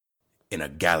In a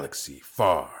galaxy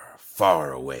far,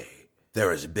 far away,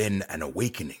 there has been an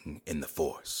awakening in the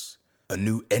Force. A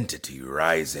new entity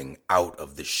rising out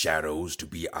of the shadows to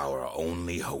be our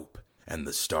only hope, and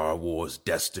the Star Wars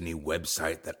Destiny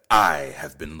website that I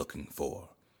have been looking for.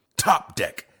 Top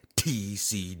Deck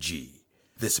TCG.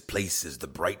 This place is the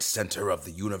bright center of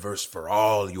the universe for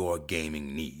all your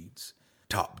gaming needs.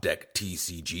 Top Deck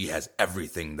TCG has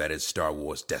everything that is Star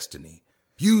Wars Destiny.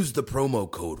 Use the promo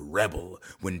code REBEL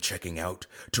when checking out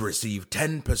to receive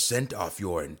 10% off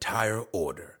your entire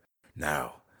order.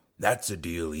 Now, that's a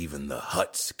deal even the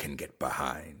Hutts can get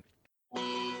behind.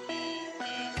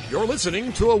 You're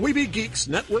listening to a Weeby Geeks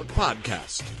Network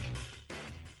podcast.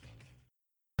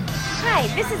 Hi,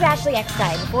 this is Ashley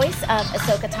Eckstein, voice of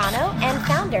Ahsoka Tano and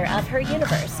founder of Her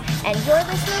Universe, and you're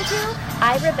listening to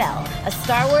I Rebel, a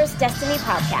Star Wars Destiny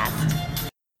podcast.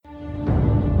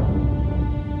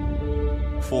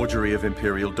 Forgery of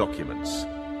Imperial documents,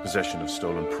 possession of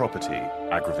stolen property,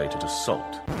 aggravated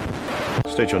assault.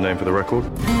 State your name for the record.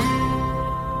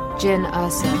 Jyn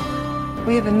Erso.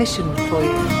 We have a mission for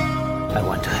you. I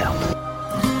want to help.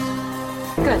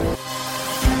 Good.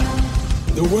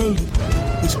 The world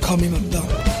is coming undone.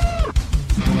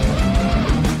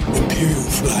 Imperial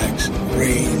flags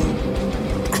reign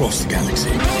across the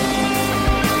galaxy.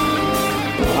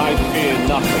 I fear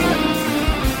nothing.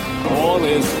 All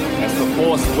is as the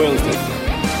Force wills it.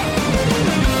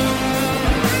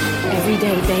 Every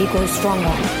day they grow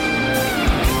stronger.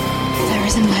 There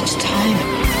isn't much time.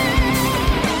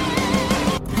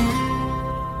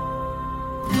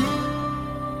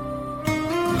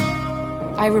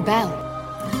 I Rebel.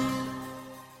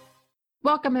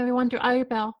 Welcome everyone to I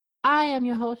Rebel. I am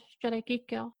your host, Jedi Geek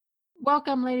Girl.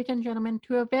 Welcome, ladies and gentlemen,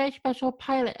 to a very special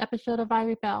pilot episode of I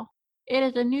Rebel. It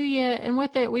is a new year, and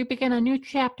with it, we begin a new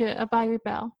chapter of I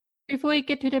Rebel. Before we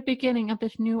get to the beginning of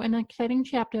this new and exciting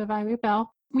chapter of I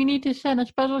Rebel, we need to send a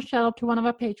special shout out to one of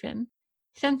our patrons.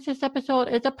 Since this episode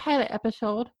is a pilot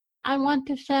episode, I want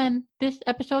to send this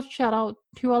episode's shout out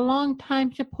to a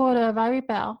longtime supporter of I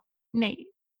Rebel, Nate.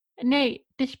 Nate,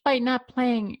 despite not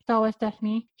playing Star Wars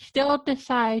Destiny, still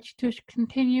decides to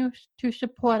continue to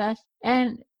support us,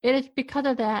 and it is because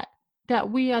of that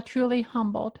we are truly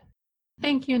humbled.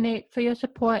 Thank you, Nate, for your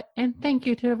support, and thank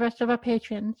you to the rest of our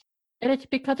patrons. It is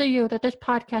because of you that this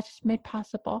podcast is made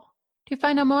possible. To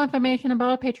find out more information about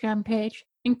our Patreon page,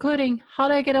 including how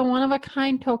to get a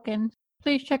one-of-a-kind token,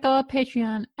 please check out our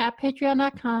Patreon at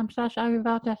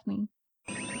patreon.com/iRevelDestiny.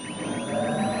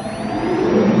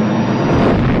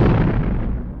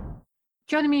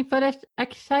 Joining me for this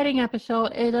exciting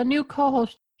episode is a new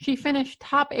co-host. She finished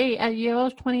top 8 at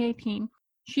Euros 2018.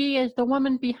 She is the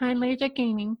woman behind Laser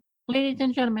Gaming. Ladies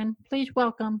and gentlemen, please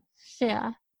welcome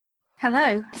Sarah.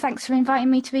 Hello. Thanks for inviting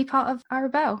me to be part of I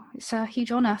Rebel. It's a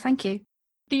huge honor. Thank you.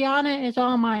 The honor is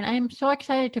all mine. I am so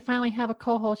excited to finally have a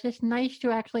co-host. It's nice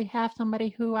to actually have somebody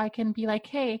who I can be like,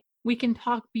 hey, we can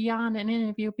talk beyond an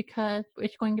interview because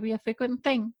it's going to be a frequent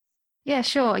thing. Yeah,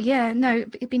 sure. Yeah, no,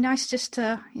 it'd be nice just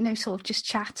to, sort of just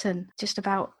chat and just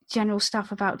about general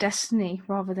stuff about Destiny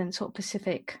rather than sort of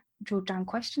specific drilled down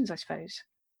questions, I suppose.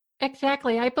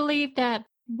 Exactly. I believe that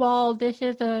while this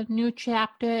is a new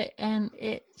chapter and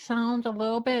it sounds a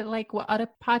little bit like what other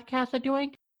podcasts are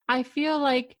doing, I feel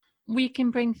like we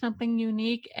can bring something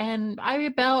unique, and I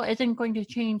Rebel isn't going to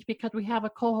change because we have a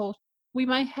co-host. We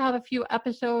might have a few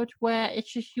episodes where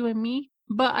it's just you and me,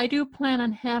 but I do plan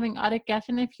on having other guests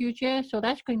in the future, so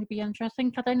that's going to be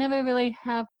interesting because I never really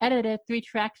have edited 3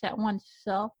 tracks at once,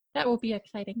 so that will be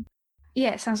exciting.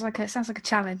 Yeah, it sounds like a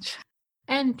challenge.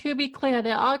 And to be clear,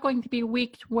 there are going to be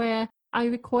weeks where I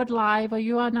record live or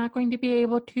you are not going to be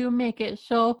able to make it.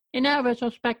 So in that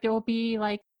retrospect, it will be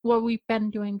like what we've been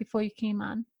doing before you came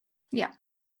on. Yeah.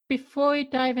 Before we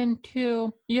dive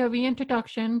into your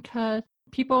reintroduction, because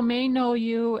people may know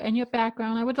you and your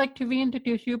background, I would like to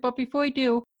reintroduce you. But before we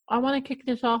do, I want to kick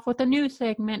this off with a new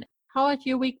segment. How has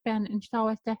your week been in Star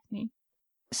Wars Destiny?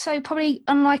 So probably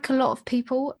unlike a lot of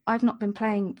people, I've not been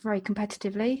playing very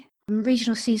competitively.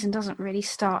 Regional season doesn't really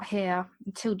start here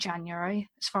until January,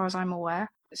 as far as I'm aware.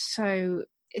 So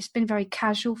it's been very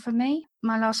casual for me.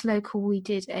 My last local, we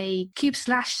did a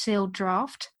Cube/Sealed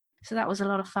draft, so that was a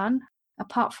lot of fun.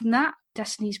 Apart from that,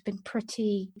 Destiny's been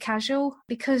pretty casual.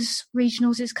 Because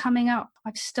Regionals is coming up,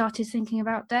 I've started thinking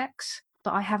about decks,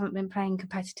 but I haven't been playing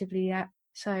competitively yet.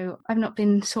 So I've not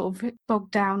been sort of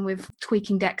bogged down with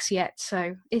tweaking decks yet.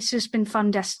 So it's just been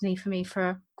fun Destiny for me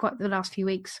for quite the last few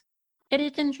weeks. It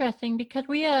is interesting because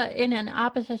we are in an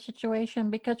opposite situation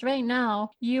because right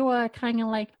now you are kind of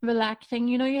like relaxing.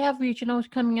 You have regionals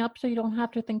coming up, so you don't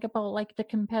have to think about like the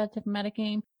competitive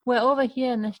metagame. Well, over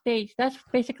here in the States, that's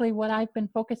basically what I've been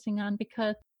focusing on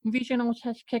because regionals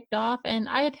has kicked off and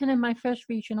I attended my first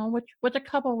regional, which was a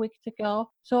couple weeks ago.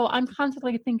 So I'm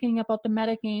constantly thinking about the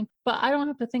metagame, but I don't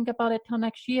have to think about it till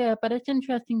next year, but it's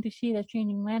interesting to see the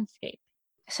changing landscape.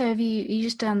 So have you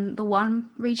just done the one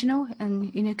regional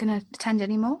and you're not going to attend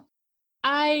any more?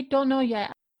 I don't know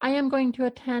yet. I am going to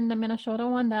attend the Minnesota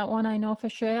one. That one I know for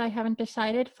sure. I haven't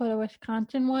decided for the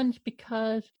Wisconsin ones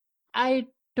because I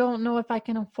don't know if I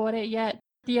can afford it yet.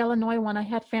 The Illinois one, I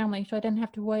had family, so I didn't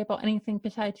have to worry about anything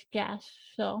besides gas.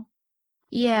 So,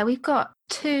 yeah, we've got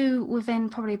 2 within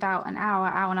probably about an hour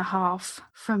and a half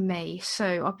from me.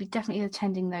 So I'll be definitely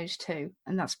attending those 2,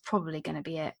 and that's probably going to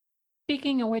be it.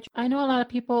 Speaking of which, I know a lot of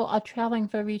people are traveling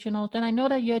for regionals, and I know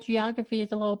that your geography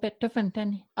is a little bit different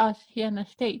than us here in the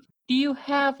States. Do you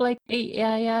have like an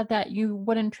area that you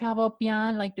wouldn't travel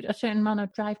beyond, like a certain amount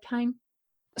of drive time?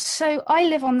 So I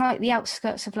live on like the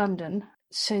outskirts of London.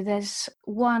 So there's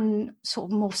one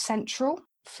sort of more central.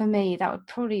 For me, that would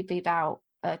probably be about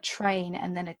a train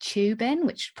and then a tube in,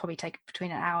 which would probably take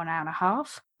between an hour and a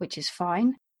half, which is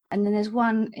fine. And then there's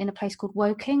one in a place called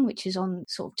Woking, which is on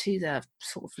sort of to the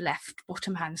sort of left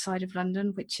bottom hand side of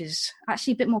London, which is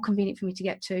actually a bit more convenient for me to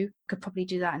get to. Could probably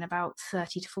do that in about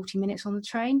 30 to 40 minutes on the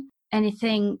train.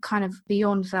 Anything kind of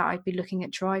beyond that, I'd be looking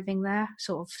at driving there,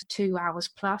 sort of 2 hours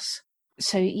plus.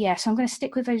 So yeah, so I'm going to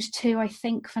stick with those 2, I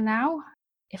think, for now.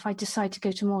 If I decide to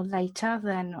go to more later,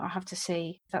 then I'll have to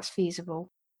see if that's feasible.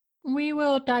 We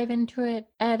will dive into it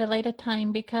at a later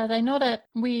time because I know that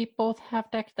we both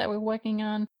have decks that we're working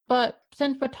on. But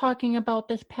since we're talking about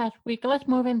this past week, let's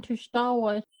move into Star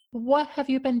Wars. What have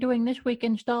you been doing this week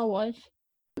in Star Wars?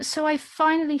 So I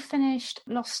finally finished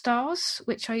Lost Stars,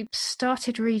 which I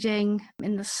started reading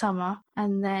in the summer,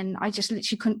 and then I just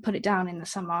literally couldn't put it down in the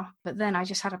summer. But then I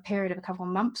just had a period of a couple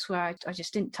of months where I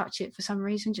just didn't touch it for some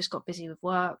reason, just got busy with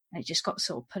work, and it just got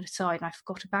sort of put aside and I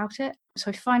forgot about it. So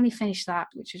I finally finished that,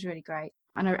 which was really great,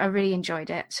 and I really enjoyed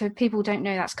it. So if people don't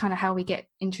know, that's kind of how we get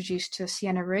introduced to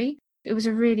Sienna Ree. It was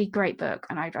a really great book,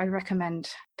 and I recommend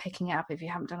picking it up if you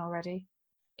haven't done already.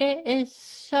 It is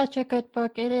such a good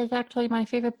book. It is actually my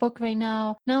favorite book right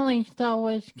now. Not only in Star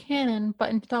Wars canon, but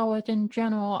in Star Wars in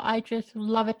general. I just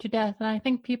love it to death. And I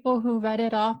think people who read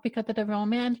it off because of the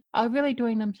romance are really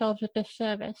doing themselves a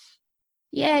disservice.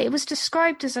 Yeah, it was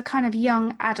described as a kind of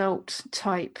young adult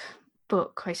type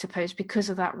book, I suppose, because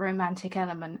of that romantic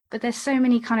element. But there's so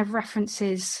many kind of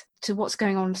references to what's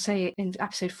going on, say, in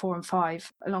episode 4 and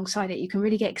 5 alongside it. You can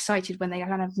really get excited when they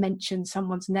kind of mention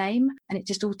someone's name, and it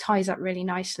just all ties up really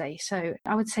nicely. So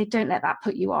I would say don't let that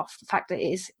put you off, the fact that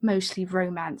it is mostly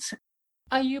romance.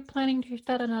 Are you planning to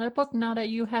start another book now that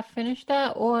you have finished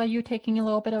that, or are you taking a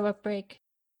little bit of a break?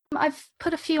 I've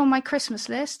put a few on my Christmas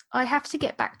list. I have to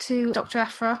get back to Dr.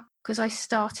 Aphra because I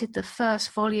started the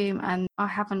first volume and I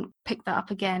haven't picked that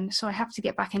up again, so I have to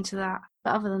get back into that.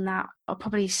 But other than that, I'll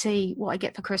probably see what I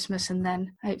get for Christmas, and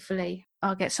then hopefully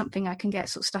I'll get something I can get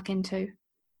sort of stuck into.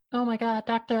 Oh my god,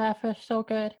 Dr. Aphra is so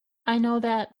good. I know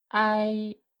that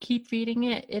I keep reading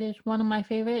it. It is one of my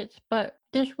favorites, but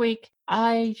this week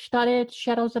I started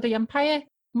Shadows of the Empire,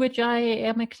 which I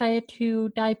am excited to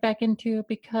dive back into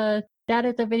because that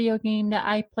is a video game that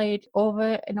I played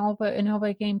over and over and over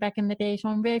again back in the day, so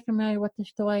I'm very familiar with the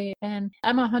story, and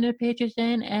I'm 100 pages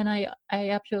in, and I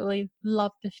absolutely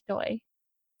love the story.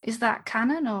 Is that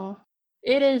canon, or?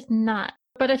 It is not,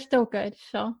 but it's still good,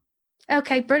 so.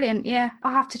 Okay, brilliant, yeah.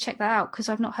 I'll have to check that out, because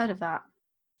I've not heard of that.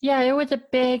 Yeah, it was a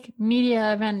big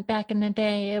media event back in the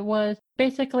day. It was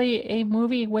basically a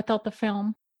movie without the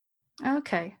film.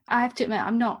 Okay. I have to admit,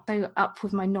 I'm not so up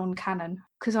with my non-canon,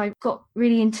 because I got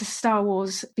really into Star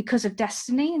Wars because of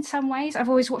Destiny in some ways. I've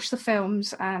always watched the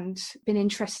films and been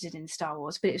interested in Star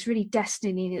Wars, but it's really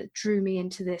Destiny that drew me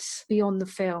into this beyond the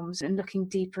films and looking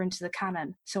deeper into the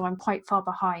canon. So I'm quite far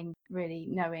behind really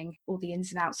knowing all the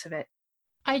ins and outs of it.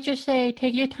 I just say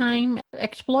take your time,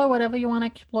 explore whatever you want to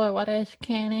explore, whether it's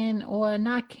canon or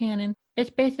not canon.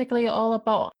 It's basically all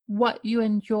about what you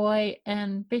enjoy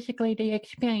and basically the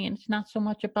experience, not so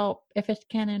much about if it's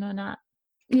canon or not.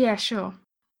 Yeah, sure.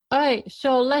 All right,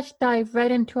 so let's dive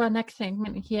right into our next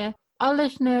segment here. Our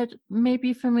listeners may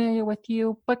be familiar with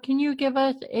you, but can you give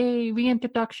us a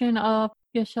reintroduction of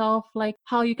yourself, like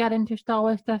how you got into Star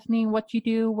Wars Destiny, what you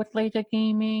do with laser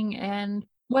gaming, and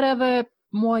whatever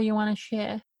more you want to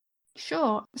share?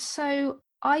 Sure. So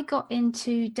I got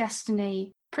into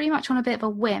Destiny pretty much on a bit of a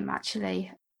whim,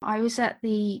 actually. I was at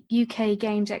the UK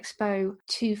Games Expo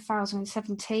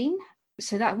 2017.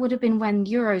 So that would have been when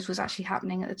Euros was actually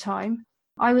happening at the time.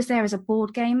 I was there as a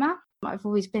board gamer. I've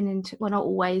always been into, well, not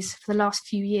always, for the last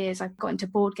few years, I've got into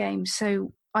board games.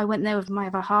 So I went there with my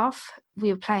other half. We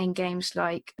were playing games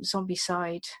like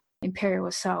Zombicide, Imperial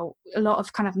Assault, a lot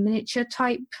of kind of miniature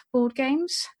type board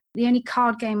games. The only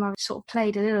card game I sort of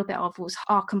played a little bit of was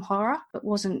Arkham Horror, but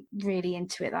wasn't really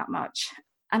into it that much.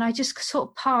 And I just sort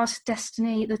of passed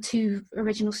Destiny, the 2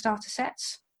 original starter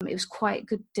sets. It was quite a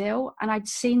good deal. And I'd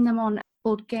seen them on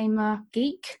Board Gamer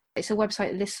Geek. It's a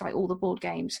website that lists like all the board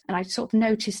games. And I sort of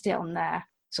noticed it on there,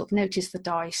 sort of noticed the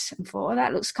dice and thought, oh,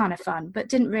 that looks kind of fun, but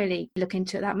didn't really look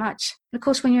into it that much. And of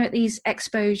course, when you're at these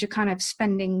expos, you're kind of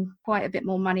spending quite a bit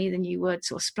more money than you would,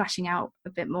 sort of splashing out a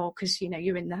bit more because, you know,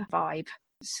 you're in the vibe.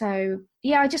 So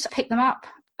yeah, I just picked them up.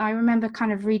 I remember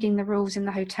kind of reading the rules in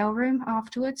the hotel room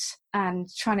afterwards and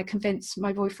trying to convince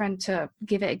my boyfriend to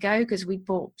give it a go because we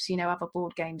bought, you know, other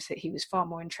board games that he was far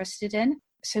more interested in.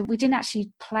 So we didn't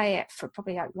actually play it for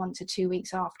probably like 1 to 2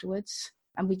 weeks afterwards.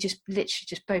 And we just literally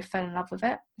just both fell in love with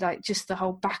it. Like just the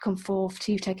whole back and forth,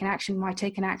 you take an action, my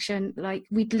take an action. Like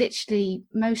we'd literally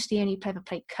mostly only ever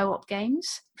played co-op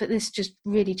games, but this just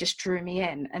really just drew me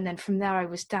in. And then from there I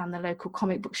was down the local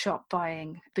comic book shop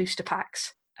buying booster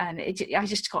packs. And I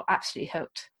just got absolutely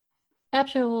hooked.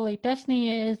 Absolutely.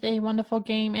 Destiny is a wonderful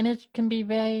game, and it can be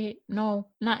it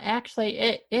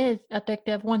is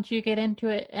addictive once you get into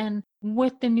it. And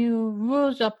with the new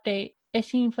rules update, it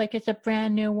seems like it's a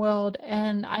brand new world.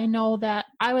 And I know that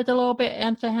I was a little bit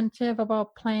apprehensive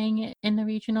about playing it in the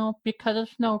regional because of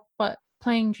Snoke, but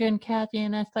playing Jin Cassie,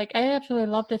 and it's like, I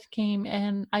absolutely love this game,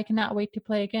 and I cannot wait to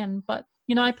play again. But,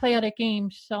 you know, I play other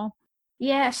games, so...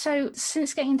 Yeah, so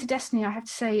since getting into Destiny, I have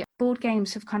to say board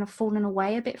games have kind of fallen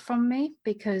away a bit from me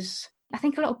because I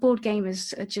think a lot of board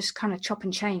gamers are just kind of chop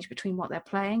and change between what they're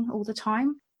playing all the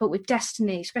time. But with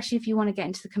Destiny, especially if you want to get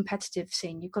into the competitive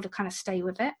scene, you've got to kind of stay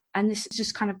with it. And this is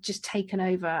just kind of just taken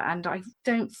over. And I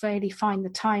don't really find the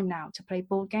time now to play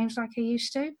board games like I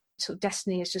used to. So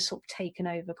Destiny has just sort of taken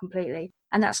over completely.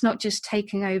 And that's not just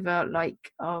taking over like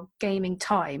our gaming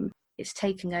time. It's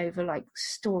taking over like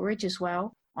storage as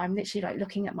well. I'm literally like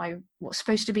looking at what's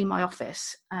supposed to be my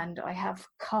office, and I have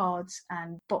cards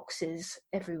and boxes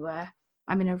everywhere.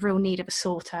 I'm in a real need of a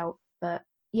sort out, but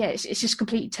yeah, it's just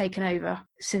completely taken over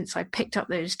since I picked up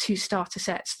those 2 starter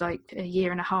sets like a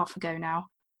year and a half ago now.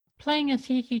 Playing a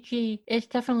CCG is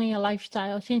definitely a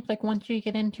lifestyle. It seems like once you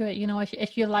get into it, you know,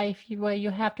 it's your life where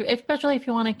you have to, especially if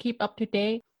you want to keep up to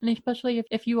date, and especially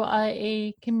if you are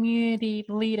a community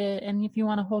leader and if you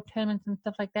want to hold tournaments and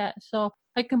stuff like that. So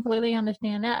I completely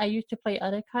understand that. I used to play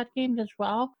other card games as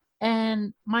well,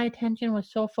 and my attention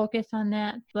was so focused on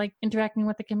that, like interacting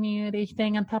with the community,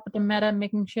 staying on top of the meta,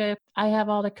 making sure I have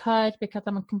all the cards because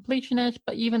I'm a completionist.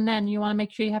 But even then, you want to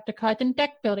make sure you have the cards, and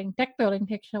deck building. Deck building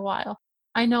takes a while.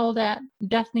 I know that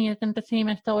Destiny isn't the same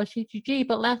as Star Wars CCG,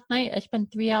 but last night I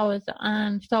spent 3 hours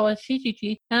on Star Wars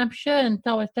CCG, and I'm sure in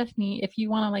Star Wars Destiny, if you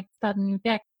want to like start a new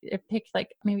deck, it takes like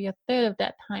maybe a third of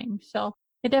that time. So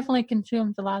it definitely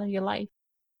consumes a lot of your life.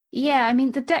 Yeah, I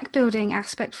mean, the deck building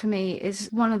aspect for me is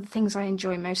one of the things I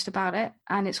enjoy most about it.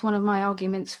 And it's one of my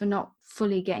arguments for not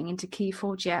fully getting into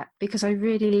Keyforge yet, because I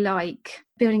really like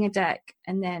building a deck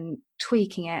and then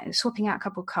tweaking it and swapping out a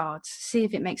couple of cards, see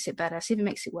if it makes it better, see if it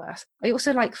makes it worse. I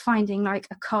also like finding like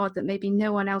a card that maybe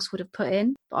no one else would have put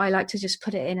in, but I like to just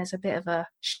put it in as a bit of a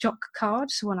shock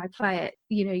card. So when I play it,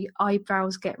 you know, your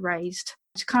eyebrows get raised.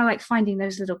 It's kind of like finding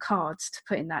those little cards to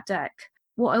put in that deck.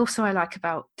 What also I like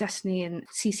about Destiny and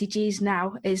CCGs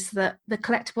now is that the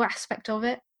collectible aspect of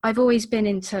it. I've always been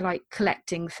into like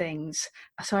collecting things.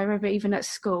 So I remember even at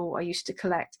school, I used to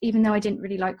collect, even though I didn't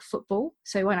really like football.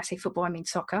 So when I say football, I mean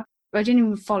soccer. I didn't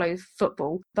even follow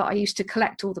football, but I used to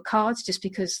collect all the cards just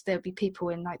because there'd be people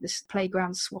in like this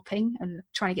playground swapping and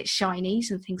trying to get shinies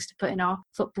and things to put in our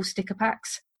football sticker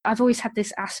packs. I've always had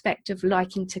this aspect of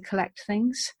liking to collect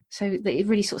things. So that it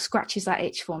really sort of scratches that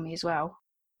itch for me as well.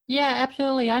 Yeah,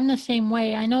 absolutely. I'm the same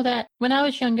way. I know that when I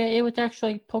was younger, it was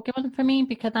actually Pokemon for me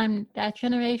because I'm that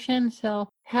generation. So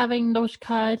having those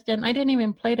cards, and I didn't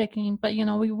even play the game, but, you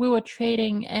know, we were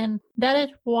trading. And that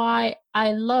is why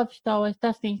I love Star Wars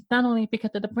Destiny, not only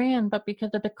because of the brand, but because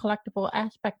of the collectible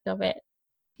aspect of it.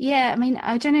 Yeah, I mean,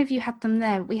 I don't know if you had them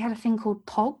there. We had a thing called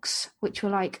Pogs, which were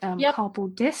like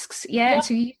cardboard discs. Yeah, yep.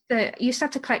 So you used to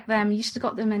have to collect them. You used to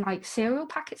got them in like cereal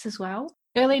packets as well.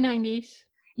 Early 90s.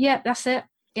 Yeah, that's it.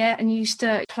 Yeah, and you used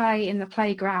to play in the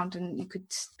playground, and you could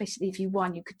basically, if you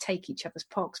won, you could take each other's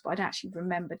Pogs, but I don't actually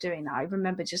remember doing that. I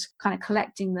remember just kind of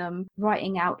collecting them,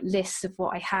 writing out lists of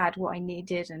what I had, what I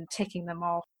needed, and ticking them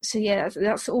off. So yeah,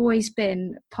 that's always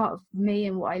been part of me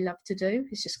and what I love to do,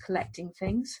 is just collecting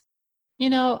things. You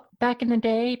know, back in the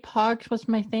day, Pogs was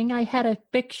my thing. I had a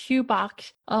big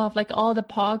shoebox of like all the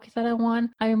Pogs that I won.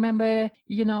 I remember,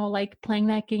 you know, like playing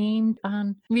that game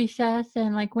on recess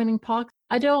and like winning Pogs.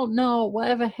 I don't know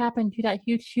whatever happened to that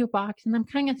huge shoebox, and I'm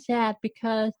kind of sad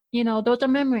because, you know, those are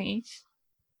memories.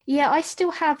 Yeah, I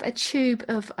still have a tube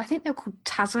of, I think they're called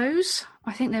Tazos.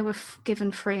 I think they were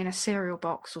given free in a cereal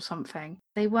box or something.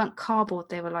 They weren't cardboard,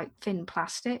 they were like thin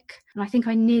plastic. And I think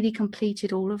I nearly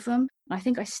completed all of them. And I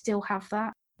think I still have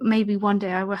that. Maybe one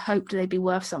day I would hope they'd be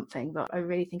worth something, but I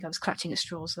really think I was clutching at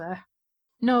straws there.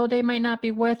 No, they might not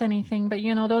be worth anything, but,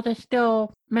 you know, those are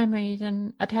still memories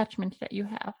and attachments that you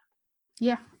have.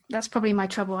 Yeah, that's probably my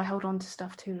trouble. I hold on to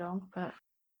stuff too long, but...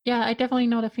 Yeah, I definitely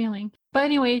know the feeling. But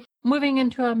anyways, moving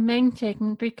into our main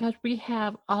segment, because we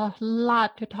have a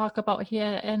lot to talk about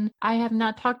here, and I have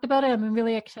not talked about it. I'm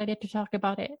really excited to talk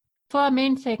about it. For our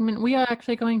main segment, we are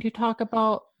actually going to talk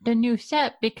about the new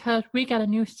set because we got a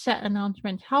new set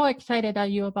announcement. How excited are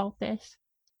you about this?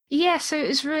 Yeah, so it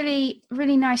was really,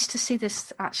 really nice to see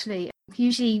this, actually.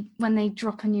 Usually when they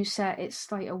drop a new set,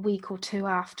 it's like a week or two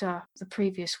after the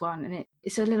previous one, and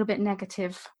it's a little bit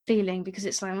negative feeling because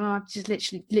it's like, oh, I've just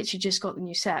literally just got the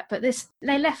new set. But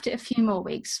they left it a few more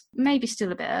weeks, maybe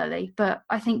still a bit early, but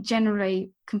I think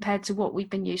generally compared to what we've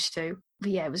been used to,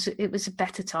 yeah, it was a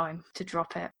better time to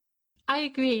drop it. I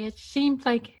agree. It seemed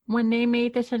like when they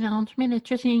made this announcement, it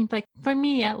just seemed like, for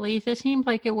me at least, it seemed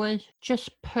like it was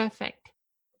just perfect.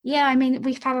 Yeah, I mean,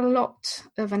 we've had a lot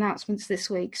of announcements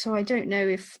this week, so I don't know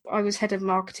if I was head of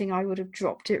marketing, I would have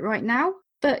dropped it right now.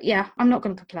 But yeah, I'm not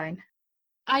going to complain.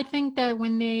 I think that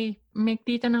when they make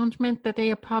these announcements, that they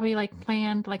are probably like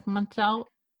planned like months out.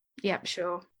 Yep,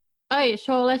 sure. All right,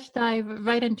 so let's dive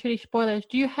right into the spoilers.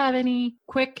 Do you have any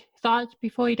quick thoughts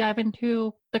before we dive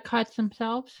into the cards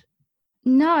themselves?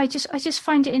 No, I just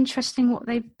find it interesting what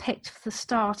they've picked for the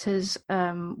starters,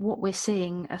 what we're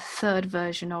seeing a third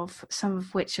version of, some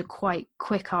of which are quite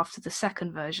quick after the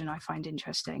second version, I find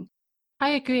interesting. I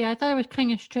agree. I thought it was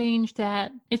kind of strange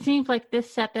that it seems like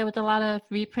this set there was a lot of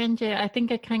reprints. I think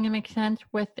it kind of makes sense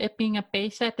with it being a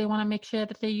base set. They want to make sure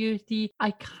that they use the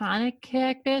iconic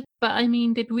characters. But I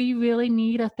mean, did we really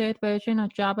need a third version of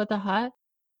Jabba the Hutt?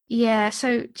 Yeah,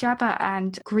 so Jabba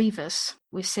and Grievous,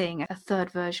 we're seeing a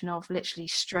third version of literally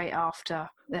straight after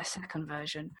their second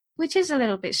version, which is a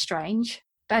little bit strange.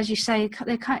 But as you say,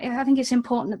 I think it's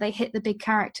important that they hit the big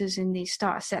characters in these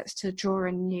starter sets to draw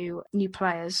in new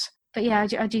players. But yeah,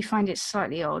 I do find it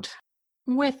slightly odd.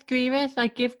 With Grievous, I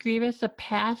give Grievous a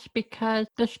pass because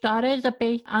the starters are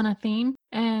based on a theme,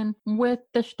 and with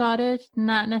the starters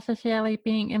not necessarily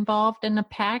being involved in the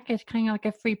pack, it's kind of like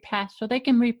a free pass, so they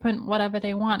can reprint whatever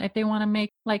they want. If they want to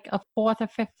make like a fourth or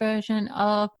fifth version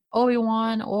of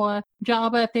Obi-Wan or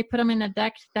Jabba, if they put them in the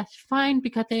decks, that's fine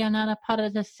because they are not a part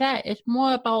of the set. It's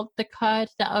more about the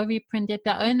cards that are reprinted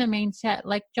that are in the main set,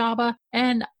 like Jabba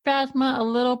and Phasma a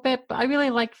little bit, but I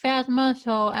really like Phasma,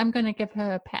 so I'm going to give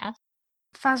her a pass.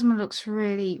 Phasma looks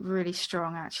really, really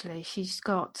strong, actually. She's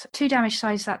got 2 damage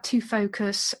sides, that 2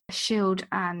 focus, a shield,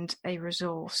 and a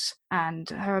resource. And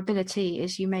her ability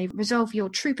is you may resolve your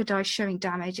trooper dice showing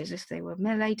damage as if they were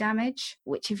melee damage,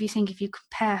 which if you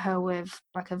compare her with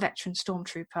like a veteran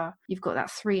stormtrooper, you've got that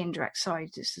 3 indirect side.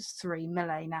 This is 3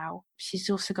 melee now. She's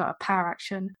also got a power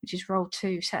action, which is roll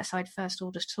 2, set aside first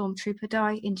order stormtrooper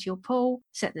die into your pool.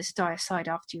 Set this die aside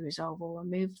after you resolve or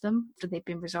remove them, after they've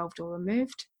been resolved or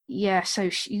removed. Yeah, so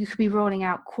you could be rolling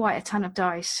out quite a ton of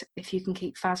dice if you can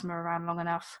keep Phasma around long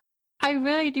enough. I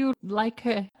really do like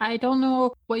her. I don't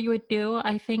know what you would do.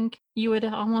 I think you would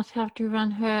almost have to run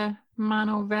her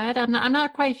mono red. I'm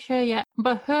not quite sure yet,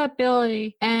 but her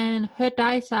ability and her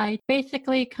die side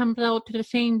basically comes out to the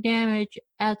same damage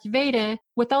as Vader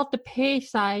without the pay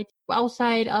side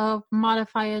outside of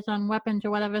modifiers on weapons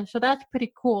or whatever. So that's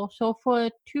pretty cool. So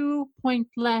for 2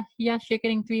 points less, yes, you're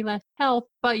getting 3 less health,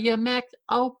 but your max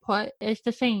output is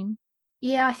the same.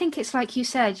 Yeah, I think it's like you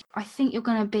said, I think you're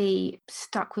going to be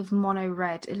stuck with mono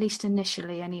red, at least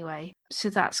initially anyway. So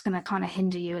that's going to kind of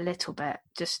hinder you a little bit,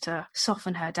 just to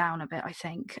soften her down a bit, I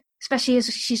think. Especially as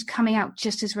she's coming out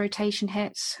just as rotation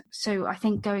hits. So I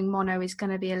think going mono is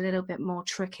going to be a little bit more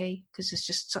tricky because there's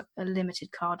just a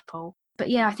limited card pool.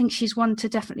 But yeah, I think she's one to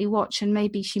definitely watch, and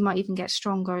maybe she might even get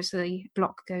stronger as the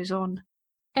block goes on.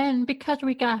 And because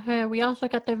we got her, we also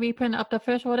got the reprint of the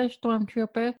First Order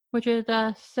Stormtrooper, which is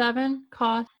a 7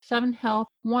 cost, 7 health,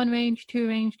 1 range, 2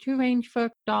 range, 2 range for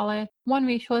 $1, 1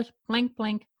 resource,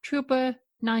 blank, trooper,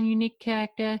 non-unique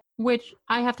character, which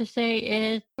I have to say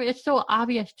it's so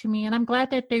obvious to me, and I'm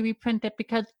glad that they reprinted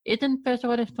because isn't First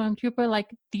Order Stormtrooper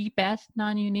like the best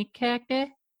non-unique character?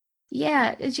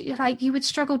 Yeah, like you would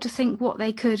struggle to think what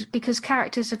they could, because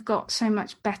characters have got so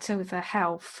much better with their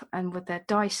health and with their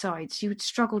die sides. You would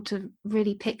struggle to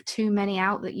really pick too many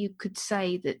out that you could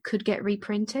say that could get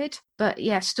reprinted. But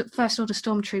yes, First Order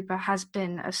Stormtrooper has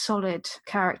been a solid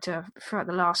character throughout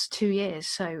the last 2 years.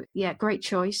 So yeah, great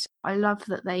choice. I love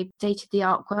that they dated the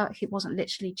artwork. It wasn't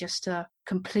literally just a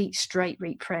complete straight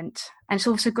reprint. And it's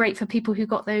also great for people who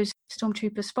got those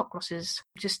Stormtrooper spot glosses,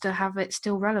 just to have it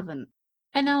still relevant.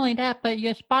 And not only that, but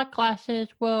your spot glasses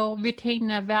will retain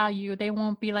their value. They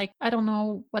won't be like, I don't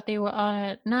know what they were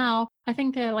at now. I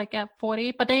think they're like at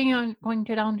 $40, but they aren't going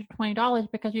down to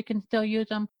 $20 because you can still use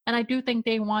them. And I do think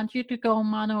they want you to go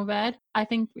mono red. I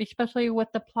think especially with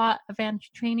the plot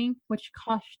advanced training, which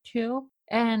costs $2.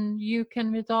 And you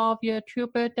can resolve your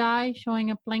trooper die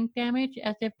showing a blink damage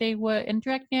as if they were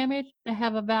indirect damage. They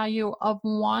have a value of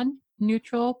 1,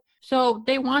 neutral. So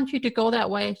they want you to go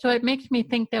that way. So it makes me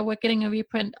think that we're getting a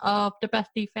reprint of the best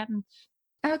defense.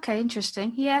 Okay,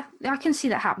 interesting. Yeah, I can see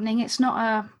that happening. It's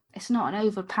not an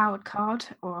overpowered card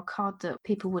or a card that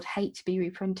people would hate to be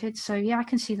reprinted. So yeah, I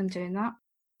can see them doing that.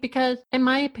 Because in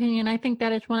my opinion, I think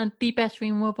that is one of the best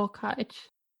removal cards.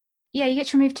 Yeah, you get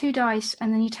to remove 2 dice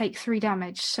and then you take 3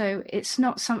 damage. So it's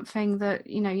not something that,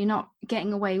 you're not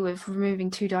getting away with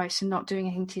removing 2 dice and not doing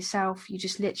anything to yourself. You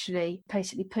just literally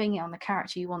basically putting it on the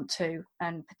character you want to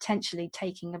and potentially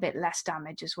taking a bit less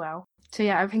damage as well. So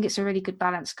yeah, I think it's a really good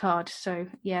balanced card. So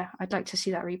yeah, I'd like to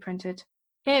see that reprinted.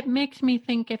 It makes me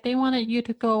think if they wanted you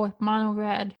to go with mono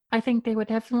red, I think they would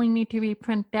definitely need to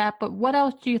reprint that. But what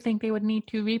else do you think they would need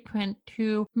to reprint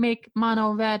to make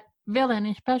mono red villain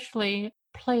especially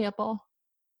playable?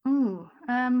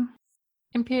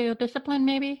 Imperial Discipline,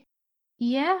 maybe?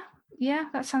 Yeah,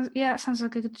 that sounds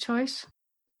like a good choice.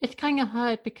 It's kind of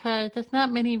hard because there's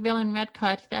not many villain red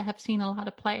cards that have seen a lot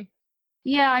of play.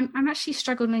 Yeah, I'm actually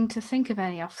struggling to think of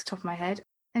any off the top of my head.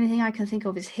 Anything I can think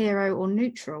of is hero or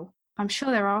neutral. I'm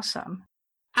sure there are some.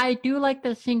 I do like the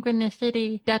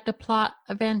synchronicity that the plot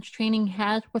advanced training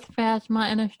has with Phasma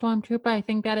and a Stormtrooper. I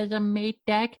think that is a made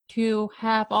deck to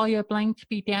have all your blanks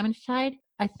be damage side.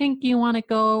 I think you want to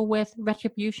go with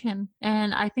Retribution.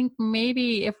 And I think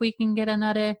maybe if we can get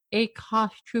another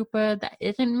 8-cost trooper that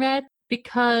isn't red,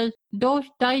 because those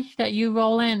dice that you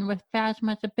roll in with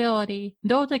Phasma's ability,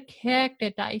 those are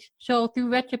character dice. So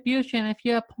through Retribution, if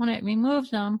your opponent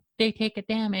removes them, they take a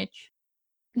damage.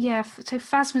 Yeah, so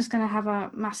Phasma's going to have a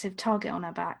massive target on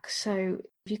her back. So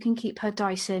if you can keep her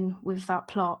dice in with that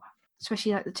plot,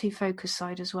 especially like the 2 focus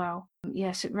side as well.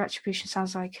 Yes, Retribution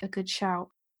sounds like a good shout.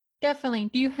 Definitely.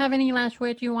 Do you have any last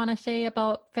words you want to say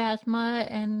about Phasma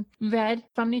and Red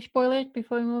from these spoilers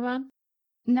before we move on?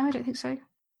 No, I don't think so.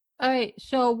 All right,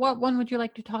 so what one would you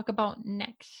like to talk about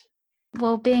next?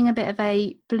 Well, being a bit of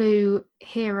a blue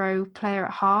hero player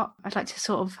at heart, I'd like to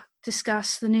sort of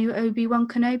discuss the new Obi-Wan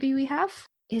Kenobi we have.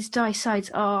 His die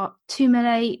sides are 2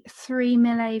 melee, 3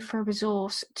 melee for a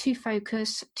resource, 2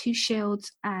 focus, 2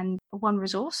 shields, and 1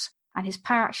 resource. And his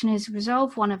power action is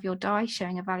resolve one of your die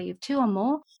showing a value of 2 or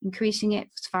more, increasing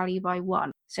its value by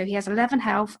 1. So he has 11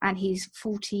 health and he's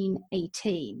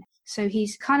 14-18. So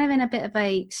he's kind of in a bit of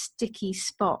a sticky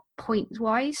spot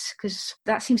point-wise, because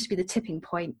that seems to be the tipping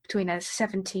point between a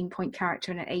 17-point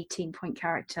character and an 18-point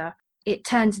character. It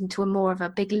turns into a more of a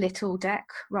big little deck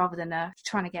rather than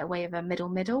trying to get away with a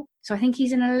middle. So I think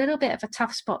he's in a little bit of a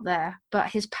tough spot there,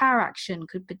 but his power action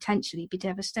could potentially be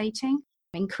devastating.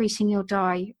 Increasing your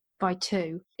die by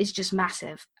 2 is just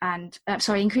massive. And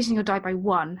increasing your die by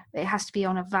 1, it has to be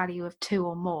on a value of 2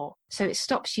 or more. So it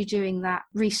stops you doing that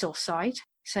resource side.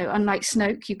 So unlike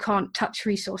Snoke, you can't touch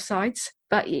resource sides.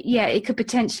 But yeah, it could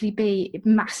potentially be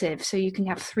massive. So you can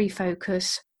have 3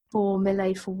 focus, 4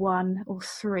 melee for 1, or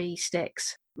 3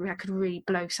 sticks. That could really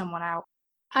blow someone out.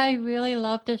 I really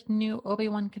love this new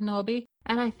Obi-Wan Kenobi,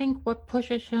 and I think what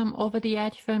pushes him over the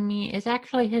edge for me is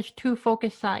actually his 2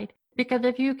 focus side. Because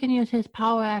if you can use his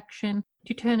power action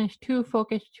to turn his 2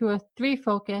 focus to a 3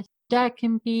 focus, that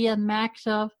can be a max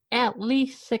of at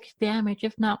least 6 damage,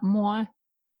 if not more.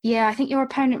 Yeah, I think your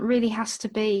opponent really has to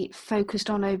be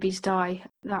focused on Obi's die.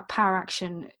 That power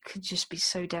action could just be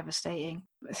so devastating.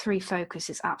 3 focus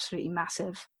is absolutely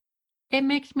massive. It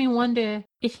makes me wonder,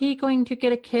 is he going to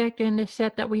get a character in this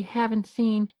set that we haven't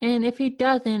seen? And if he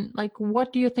doesn't,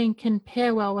 what do you think can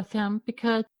pair well with him?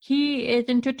 Because he is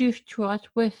introduced to us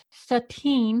with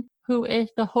Satine, who is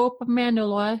the Hope of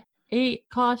Mandalore, 8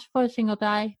 cost for a single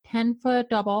die, 10 for a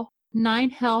double, 9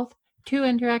 health, 2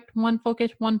 interact, 1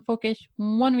 focus, 1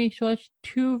 resource,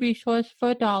 2 resource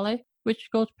for $1, which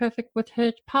goes perfect with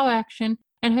her power action.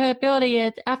 And her ability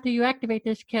is, after you activate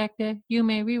this character, you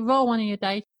may re-roll one of your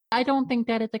dice I don't think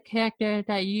that is a character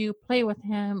that you play with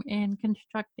him in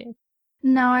Constructed.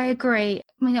 No, I agree.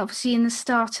 I mean, obviously in the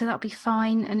starter, that'll be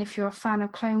fine. And if you're a fan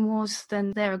of Clone Wars,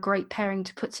 then they're a great pairing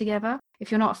to put together.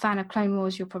 If you're not a fan of Clone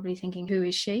Wars, you're probably thinking, who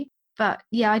is she? But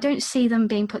yeah, I don't see them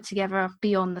being put together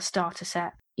beyond the starter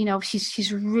set. You know,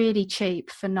 she's really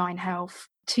cheap for 9 health,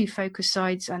 2 focus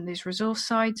sides and those resource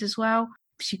sides as well.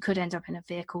 She could end up in a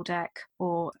vehicle deck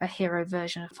or a hero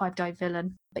version of 5-die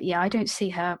villain. But yeah, I don't see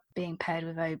her being paired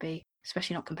with Obi,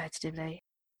 especially not competitively.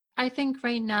 I think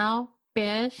right now,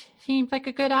 Bears seems like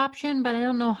a good option, but I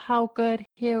don't know how good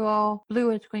Hero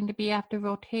Blue is going to be after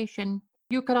rotation.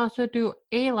 You could also do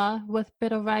Ayla with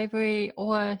Bitter Rivalry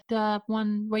or the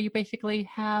one where you basically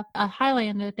have a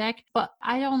Highlander deck, but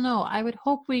I don't know. I would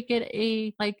hope we get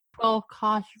a 12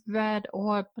 cost red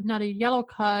or another yellow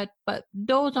card, but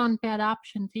those aren't bad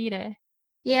options either.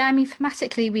 Yeah, I mean,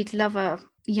 thematically, we'd love a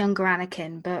younger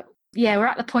Anakin, but yeah, we're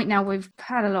at the point now we've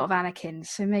had a lot of Anakins,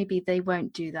 so maybe they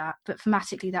won't do that. But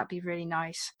thematically, that'd be really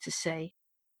nice to see.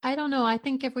 I don't know. I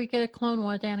think if we get a Clone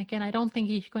Wars Anakin, I don't think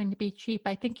he's going to be cheap.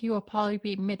 I think he will probably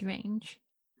be mid-range.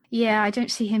 Yeah, I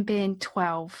don't see him being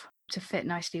 12 to fit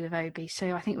nicely with Obi,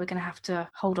 so I think we're going to have to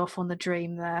hold off on the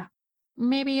dream there.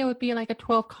 Maybe it would be like a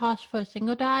 12 cost for a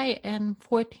single die and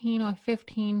 14 or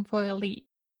 15 for Elite.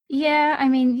 Yeah, I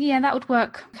mean, yeah, that would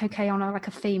work okay on a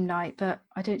theme night, but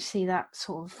I don't see that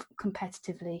sort of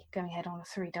competitively going ahead on a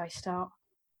 3-die start.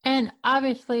 And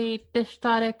obviously, this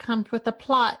starter comes with a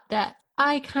plot that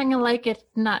I kind of like. It's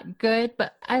not good,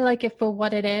 but I like it for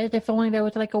what it is. If only there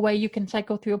was a way you can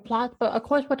cycle through a plot. But of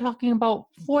course, we're talking about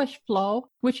Force Flow,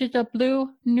 which is a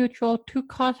blue neutral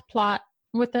 2-cost plot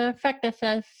with an effect that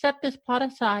says, set this plot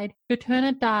aside to turn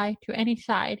a die to any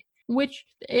side, which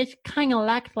is kind of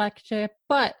lackluster.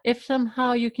 But if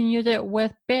somehow you can use it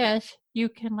with Bears, you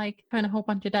can turn a whole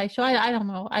bunch of dice. So I don't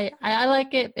know. I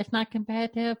like it. It's not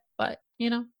competitive, but you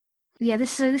know. Yeah,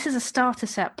 this is a starter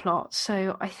set plot,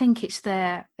 so I think it's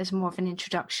there as more of an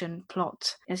introduction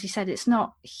plot. As you said, it's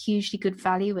not hugely good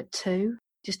value at 2,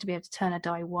 just to be able to turn a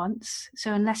die once.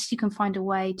 So unless you can find a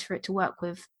way for it to work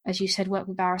with, as you said, work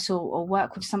with Barriss or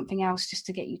work with something else just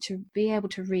to get you to be able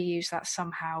to reuse that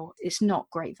somehow, it's not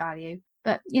great value.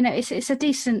 But, you know, it's a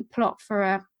decent plot for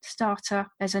a starter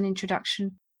as an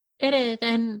introduction. It is,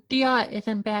 and the art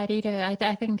isn't bad either.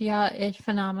 I think the art is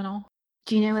phenomenal.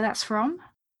 Do you know where that's from?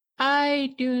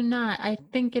 I do not. I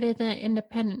think it is an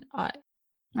independent art.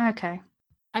 Okay.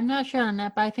 I'm not sure on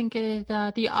that, but I think it is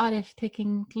the artist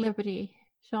taking liberty.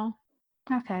 So.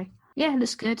 Okay. Yeah,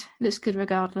 looks good. Looks good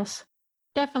regardless.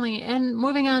 Definitely. And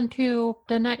moving on to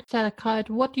the next set of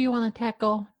cards, what do you want to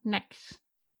tackle next?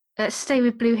 Let's stay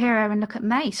with Blue Hero and look at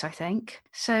Mace, I think.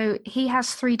 So he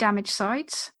has 3 damage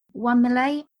sides. 1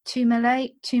 melee, 2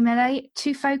 melee, 2 melee,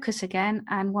 2 focus again,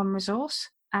 and 1 resource.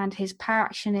 And his power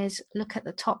action is look at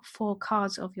the top 4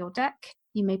 cards of your deck.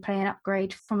 You may play an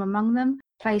upgrade from among them.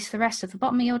 Place the rest of the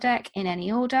bottom of your deck in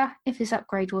any order. If this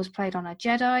upgrade was played on a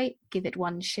Jedi, give it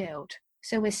 1 shield.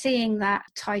 So we're seeing that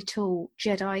title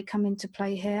Jedi come into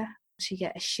play here. So you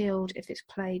get a shield if it's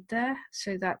played there.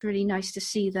 So that's really nice to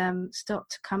see them start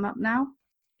to come up now.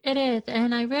 It is,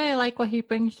 and I really like what he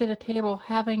brings to the table,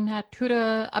 having that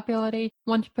tutor ability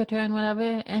once per turn,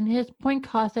 whatever, and his point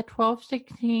cost at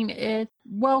 12-16 is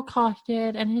well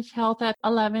costed, and his health at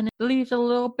 11 leaves a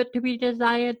little bit to be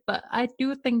desired, but I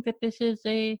do think that this is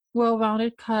a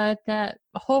well-rounded card that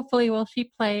hopefully we'll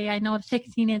see play. I know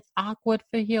 16 is awkward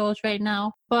for heroes right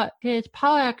now, but his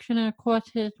power action and of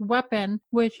course his weapon,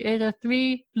 which is a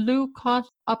 3 blue cost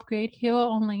upgrade, hero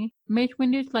only, Mace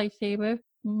Windu's lightsaber,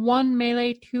 1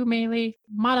 melee, 2 melee,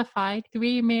 modified,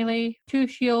 3 melee, 2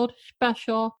 shield,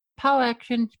 special, power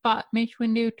action, spot Mace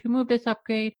Windu to move this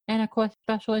upgrade, and of course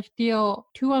specialist deal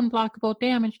 2 unblockable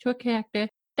damage to a character.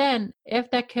 Then, if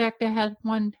that character has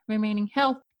 1 remaining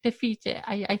health, defeats it.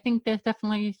 I think there's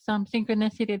definitely some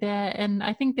synchronicity there, and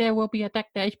I think there will be a deck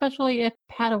there, especially if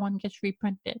Padawan gets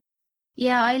reprinted.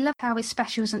 Yeah, I love how his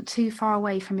special isn't too far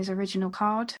away from his original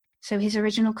card. So his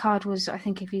original card was, I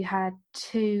think, if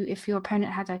your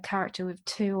opponent had a character with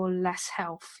 2 or less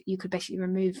health, you could basically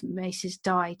remove Mace's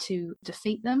die to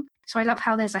defeat them. So I love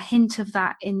how there's a hint of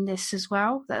that in this as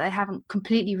well, that they haven't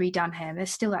completely redone him.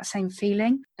 There's still that same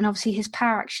feeling. And obviously his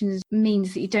power actions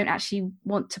means that you don't actually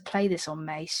want to play this on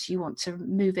Mace. You want to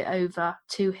move it over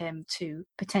to him to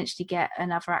potentially get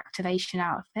another activation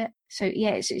out of it. So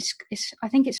yeah, it's I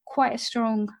think it's quite a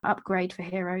strong upgrade for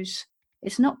heroes.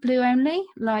 It's not blue only,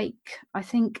 like I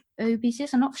think Obi's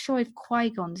is. I'm not sure if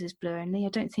Qui-Gon's is blue only. I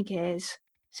don't think it is.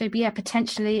 So yeah,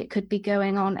 potentially it could be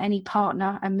going on any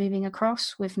partner and moving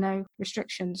across with no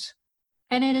restrictions.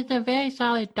 And it is a very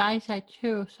solid die set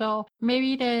too. So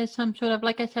maybe there's some sort of,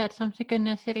 like I said, some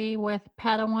synchronicity with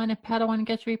Padawan if Padawan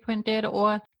gets reprinted,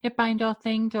 or if Binder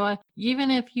things, or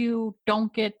even if you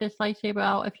don't get this lightsaber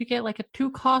out, if you get like a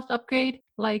 2-cost upgrade,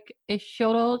 like a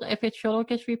Shoto, if its Shoto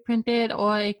gets reprinted,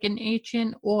 or like an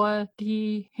ancient or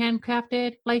the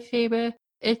handcrafted lightsaber,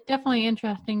 it's definitely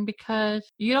interesting because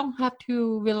you don't have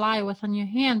to rely what's on your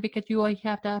hand because you always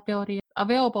have that ability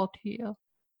available to you.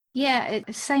 Yeah,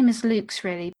 it's same as Luke's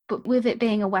really, but with it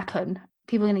being a weapon,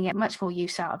 people are going to get much more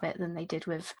use out of it than they did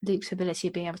with Luke's ability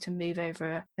of being able to move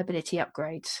over ability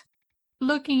upgrades.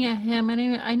 Looking at him,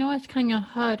 and I know it's kind of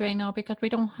hard right now because we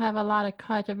don't have a lot of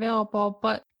cards available,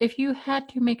 but if you had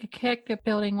to make a character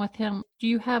building with him, do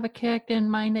you have a character in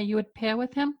mind that you would pair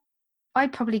with him?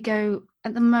 I'd probably go,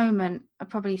 at the moment, I'm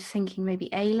probably thinking maybe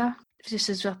Ayla, just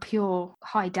as a pure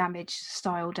high damage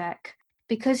style deck.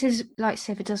 Because his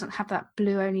lightsaber doesn't have that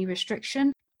blue-only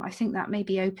restriction, I think that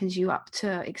maybe opens you up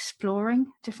to exploring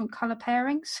different colour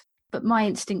pairings. But my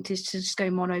instinct is to just go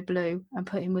mono blue and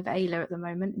put him with Ayla at the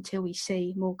moment until we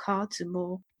see more cards and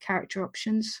more character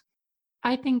options.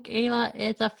 I think Ayla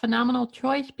is a phenomenal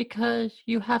choice because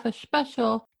you have a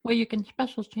special where you can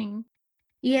special change.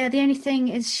 Yeah, the only thing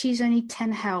is she's only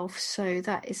 10 health, so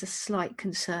that is a slight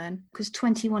concern. Because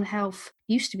 21 health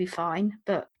used to be fine,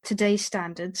 but today's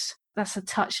standards, that's a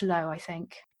touch low, I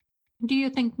think. Do you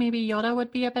think maybe Yoda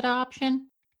would be a better option?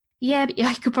 Yeah, but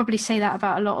I could probably say that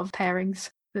about a lot of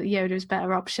pairings, that Yoda's a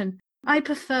better option. I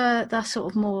prefer the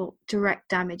sort of more direct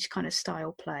damage kind of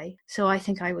style play, so I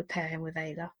think I would pair him with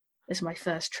Ayla as my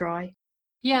first try.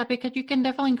 Yeah, because you can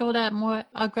definitely go that more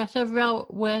aggressive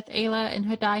route with Ayla and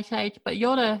her die sides, but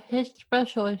Yoda, his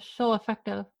special is so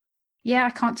effective. Yeah,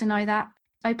 I can't deny that.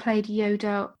 I played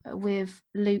Yoda with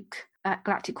Luke at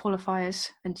Galactic Qualifiers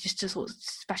and just sort of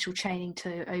special chaining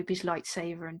to Obi's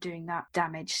lightsaber and doing that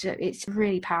damage. So it's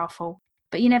really powerful.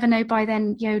 But you never know, by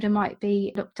then Yoda might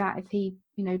be looked at if he,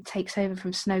 takes over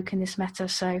from Snoke in this meta,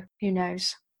 so who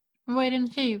knows? Wait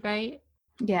and see, right?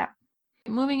 Yeah.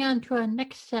 Moving on to our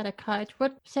next set of cards.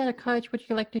 What set of cards would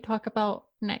you like to talk about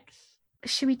next?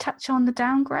 Should we touch on the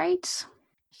downgrades?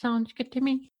 Sounds good to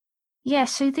me. Yeah,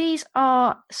 so these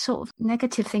are sort of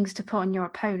negative things to put on your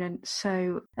opponent.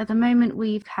 So at the moment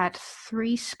we've had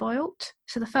 3 spoilt.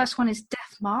 So the first one is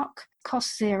Death Mark,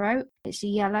 cost 0, it's a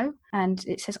yellow, and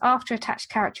it says after attached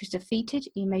character is defeated,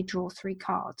 you may draw 3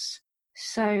 cards.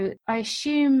 So I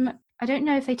don't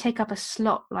know if they take up a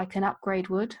slot like an upgrade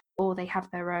would, or they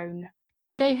have their own.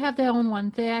 They have their own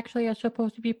ones. They actually are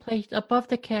supposed to be placed above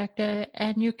the character,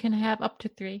 and you can have up to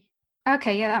 3.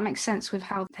 Okay, yeah, that makes sense with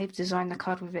how they've designed the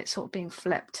card with it sort of being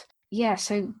flipped. Yeah,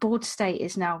 so board state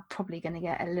is now probably going to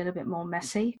get a little bit more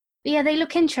messy. But yeah, they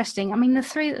look interesting. I mean, the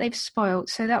 3 that they've spoiled,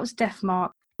 so that was Death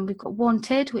Mark. We've got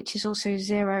Wanted, which is also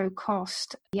 0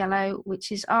 cost yellow,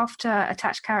 which is after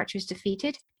attached character is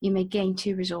defeated, you may gain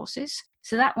 2 resources.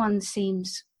 So that one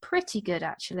seems pretty good,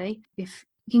 actually. If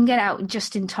you can get out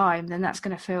just in time, then that's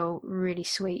going to feel really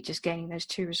sweet, just gaining those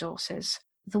 2 resources.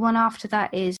 The one after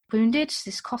that is Wounded.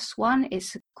 This costs 1.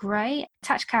 It's grey.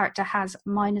 Attached character has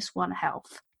 -1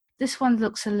 health. This one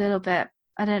looks a little bit,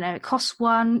 I don't know, it costs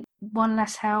 1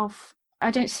 less health. I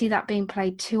don't see that being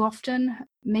played too often.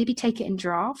 Maybe take it in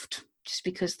draft, just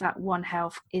because that 1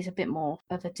 health is a bit more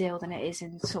of a deal than it is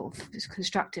in sort of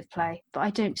constructive play. But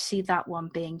I don't see that one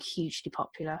being hugely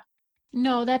popular.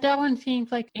 No, that one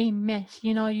seems like a miss.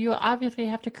 You obviously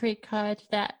have to create cards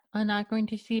that are not going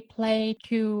to see play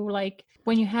to, like,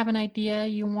 when you have an idea,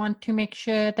 you want to make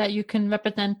sure that you can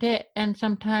represent it. And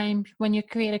sometimes when you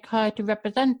create a card to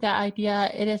represent that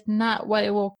idea, it is not what it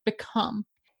will become.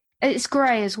 It's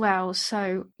grey as well,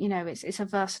 so, it's a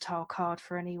versatile card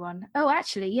for anyone. Oh,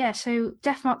 actually, yeah, so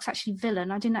Deathmark's actually villain.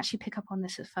 I didn't actually pick up on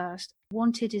this at first.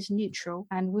 Wanted is neutral,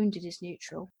 and Wounded is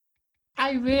neutral.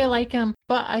 I really like him,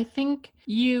 but I think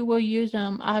you will use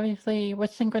him, obviously,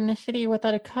 with synchronicity with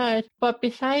other cards. But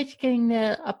besides getting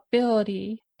the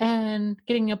ability and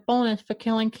getting a bonus for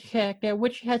killing a character,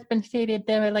 which has been stated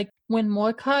there, like, win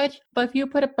more cards. But if you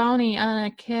put a bounty on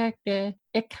a character,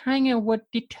 it kind of would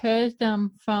deters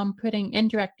them from putting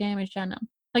indirect damage on them.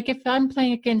 Like, if I'm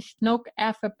playing against Snoke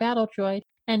after Battle Droid,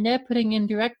 and they're putting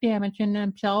indirect damage in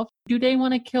themselves, do they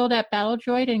want to kill that battle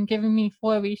droid and giving me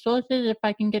 4 resources if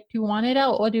I can get 2 wanted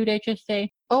out, or do they just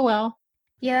say, oh well?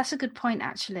 Yeah, that's a good point,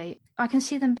 actually. I can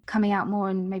see them coming out more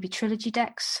in maybe trilogy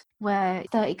decks, where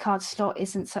 30 card slot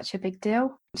isn't such a big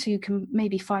deal, so you can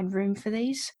maybe find room for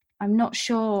these. I'm not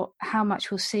sure how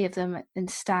much we'll see of them in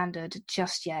standard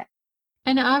just yet.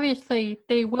 And obviously,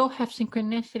 they will have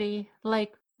synchronicity,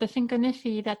 like the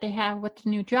synchronicity that they have with the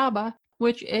new Jabba,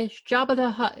 which is Jabba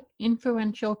the Hutt,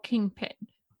 Inferential Kingpin.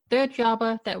 third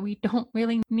jobber that we don't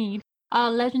really need. Our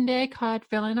legendary card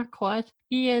villain, of course.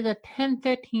 He is a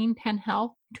 10-13, 10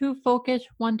 health, 2 focus,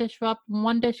 1 disrupt,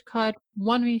 1 discard,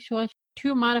 1 resource,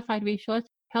 2 modified resource.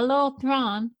 Hello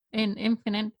Thrawn in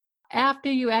Infinite.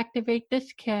 After you activate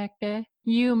this character,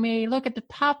 you may look at the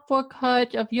top 4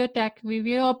 cards of your deck,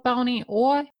 reveal a bounty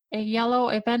or a yellow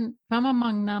event from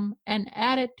among them, and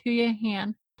add it to your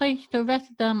hand. Place the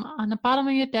rest of them on the bottom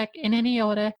of your deck in any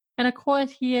order, and of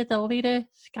course he is a leader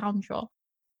scoundrel.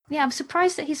 Yeah, I'm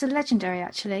surprised that he's a legendary,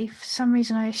 actually. For some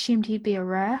reason I assumed he'd be a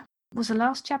rare. Was the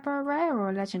last jabber a rare or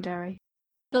a legendary?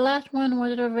 The last one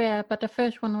was a rare, but the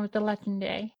first one was the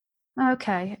legendary.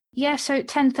 Okay. Yeah, so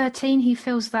 10-13, he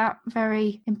fills that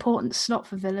very important slot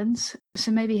for villains.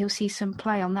 So maybe he'll see some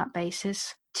play on that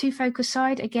basis. 2 focus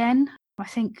side, again. I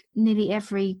think nearly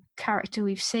every character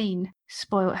we've seen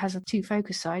spoiled has a 2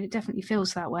 focus side. It definitely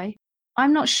feels that way.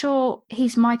 I'm not sure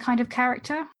he's my kind of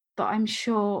character, but I'm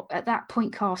sure at that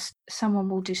point cost, someone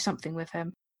will do something with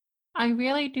him. I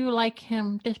really do like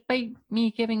him, despite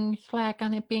me giving slack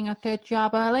on it being a third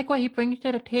jobber. I like what he brings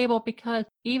to the table because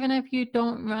even if you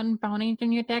don't run bounties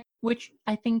in your deck, which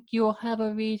I think you'll have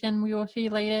a reason we will see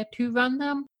later to run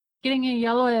them, getting a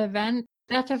yellow event,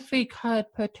 that's a free card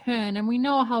per turn, and we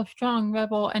know how strong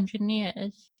Rebel Engineer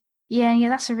is. Yeah,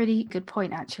 that's a really good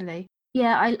point, actually.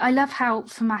 Yeah, I love how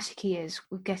thematic he is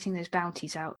with getting those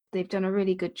bounties out. They've done a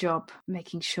really good job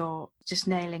making sure, just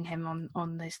nailing him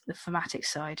on the thematic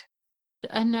side.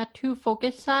 And that 2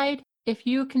 focus side, if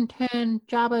you can turn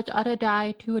Jabba's other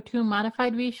die to a 2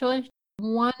 modified resource,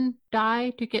 1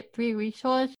 die to get 3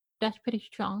 resource, that's pretty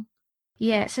strong.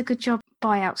 Yeah, it's a good job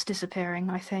buyouts disappearing,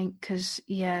 I think, because,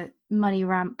 yeah, money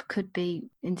ramp could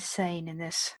be insane in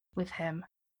this with him.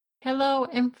 Hello,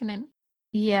 Infinite.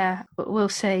 Yeah, but we'll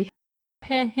see.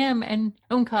 Pair him and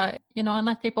Unkar,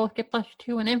 unless they both get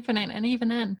 +2 and Infinite, and even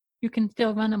then, you can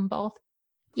still run them both.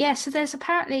 Yeah, so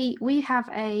we have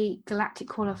a Galactic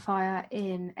Qualifier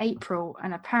in April,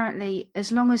 and apparently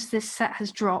as long as this set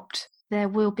has dropped, there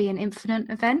will be an Infinite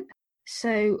event.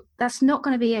 So that's not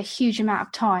going to be a huge amount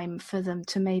of time for them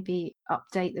to maybe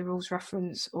update the rules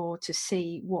reference or to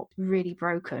see what's really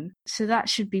broken. So that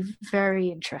should be very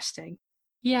interesting.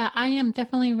 Yeah, I am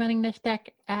definitely running this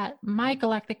deck at my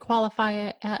Galactic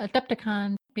Qualifier at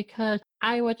Adepticon because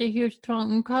I was a huge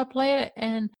strong Unkar player,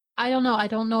 and I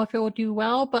don't know if it will do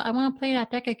well, but I want to play that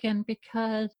deck again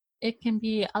because it can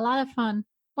be a lot of fun.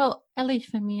 Well, at least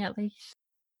for me, at least.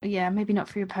 Yeah, maybe not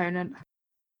for your opponent.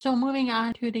 So moving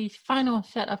on to the final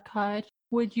set of cards,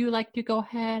 would you like to go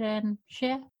ahead and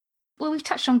share? Well, we've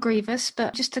touched on Grievous,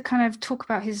 but just to kind of talk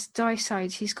about his die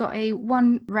sides, he's got a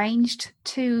 1 ranged,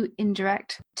 2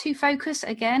 indirect, 2 focus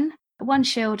again, 1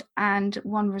 shield, and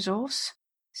 1 resource.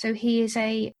 So he is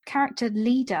a character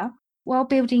leader. While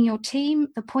building your team,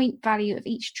 the point value of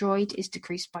each droid is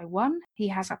decreased by 1. He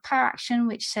has a power action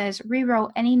which says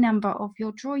reroll any number of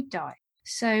your droid die.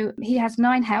 So he has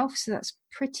 9 health, so that's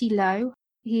pretty low.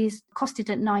 He's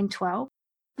costed at 912.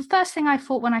 The first thing I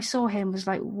thought when I saw him was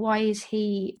like, why is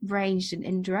he ranged and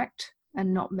indirect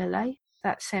and not melee?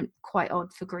 That seemed quite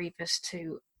odd for Grievous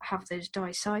to have those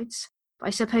die sides. But I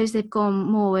suppose they've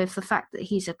gone more with the fact that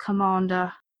he's a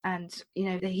commander and,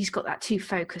 that he's got that 2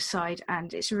 focus side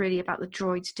and it's really about the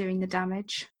droids doing the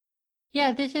damage.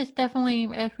 Yeah, this is definitely,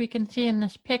 as we can see in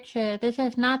this picture, this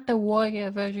is not the warrior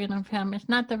version of him. It's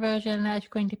not the version that's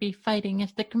going to be fighting.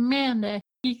 It's the commander.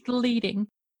 He's leading.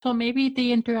 So maybe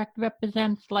the indirect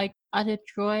represents like other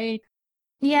droid.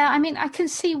 Yeah, I mean, I can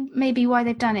see maybe why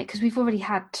they've done it because we've already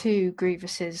had 2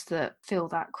 Grievouses that fill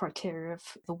that criteria of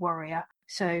the warrior.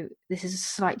 So this is a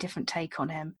slight different take on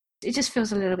him. It just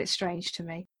feels a little bit strange to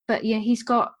me. But yeah, he's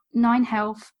got 9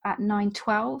 health at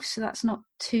 912, so that's not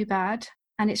too bad.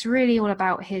 And it's really all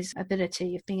about his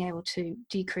ability of being able to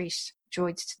decrease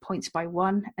droids' points by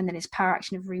 1. And then his power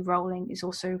action of re-rolling is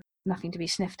also nothing to be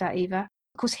sniffed at either.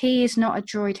 Of course, he is not a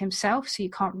droid himself, so you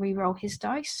can't re-roll his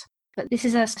dice. But this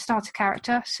is a starter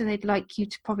character, so they'd like you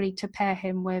to probably pair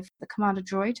him with the commander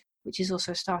droid, which is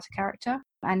also a starter character.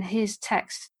 And his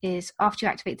text is, after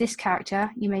you activate this character,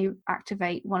 you may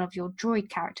activate one of your droid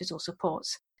characters or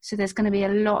supports. So there's going to be a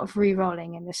lot of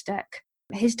re-rolling in this deck.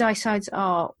 His die sides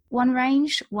are 1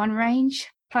 range,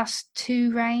 plus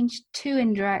 2 range, 2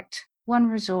 indirect, 1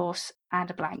 resource, and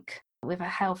a blank, with a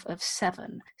health of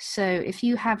 7. So if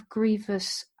you have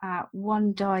Grievous at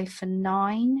 1 die for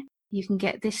 9, you can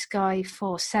get this guy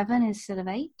for 7 instead of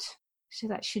 8. So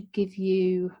that should give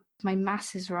you, if my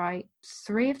maths is right,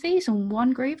 3 of these and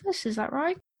 1 Grievous, is that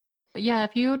right? Yeah,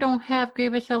 if you don't have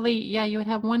Grievous Elite, you would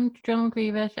have 1 General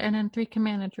Grievous and then 3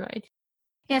 Commander droids.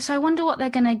 Yeah, so I wonder what they're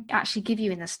going to actually give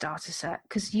you in the starter set,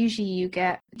 because usually you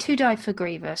get 2 die for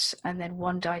Grievous and then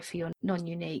 1 die for your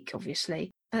non-unique,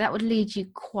 obviously. But that would lead you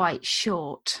quite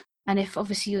short. And if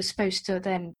obviously you're supposed to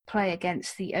then play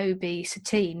against the OB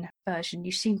Satine version,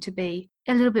 you seem to be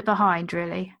a little bit behind,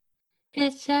 really.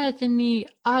 It says in the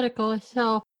article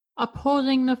itself,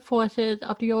 opposing the forces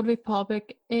of the Old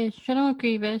Republic is General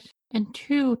Grievous and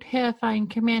 2 terrifying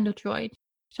commando droids.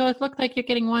 So it looks like you're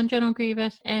getting 1 General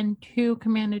Grievous and 2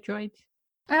 commando droids.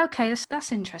 Okay,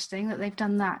 that's interesting that they've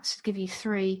done that to give you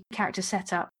 3 character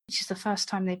setup, which is the first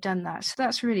time they've done that. So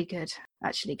that's really good,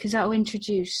 actually, because that will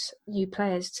introduce new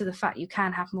players to the fact you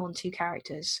can have more than 2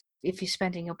 characters if you're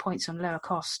spending your points on lower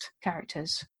cost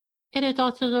characters. It is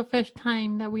also the first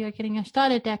time that we are getting a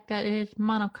starter deck that is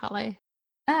monocolor.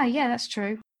 Ah, yeah, that's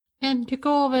true. And to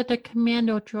go over the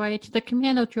commando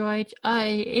droids are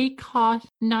a 8-cost,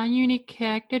 non-unique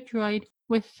character droid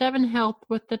with 7 health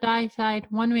with the die side,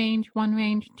 1 range,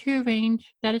 2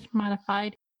 range that is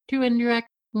modified, 2 indirect,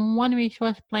 1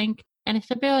 resource blank, and its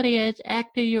ability is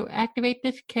after you activate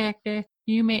this character,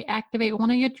 you may activate one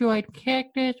of your droid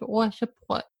characters or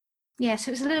support. Yeah,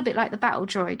 so it's a little bit like the battle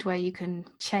droid where you can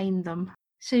chain them.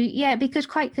 So yeah, it'd be good,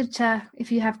 quite good to,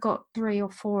 if you have got 3 or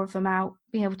 4 of them out,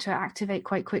 be able to activate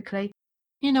quite quickly.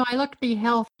 You know, I looked at the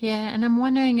health here, and I'm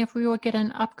wondering if we will get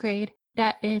an upgrade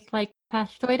that is like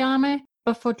Pastoid armor,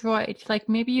 but for droids. Like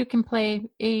maybe you can play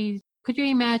could you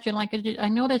imagine, like, I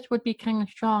know this would be kind of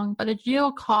strong, but a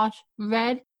 0-cost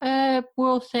red,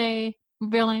 we'll say,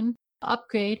 villain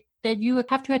upgrade that you would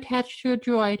have to attach to a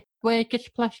droid where it gets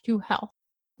 +2 health.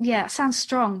 Yeah, it sounds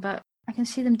strong, but I can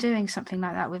see them doing something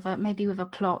like that with maybe with a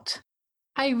plot.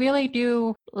 I really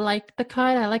do like the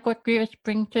card. I like what Grievous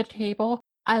brings to the table.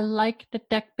 I like the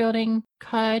deck building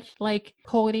cards like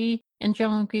Cody and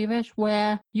General Grievous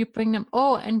where you bring them,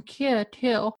 and Kira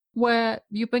too, where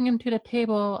you bring them to the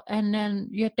table and then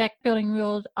your deck building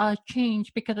rules are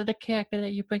changed because of the character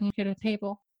that you bring to the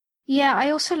table. Yeah, I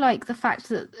also like the fact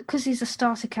that, because these are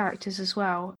starter characters as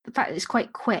well, the fact that it's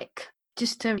quite quick,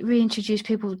 just to reintroduce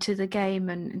people to the game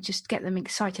and just get them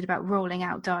excited about rolling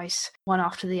out dice one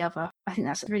after the other. I think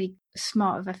that's really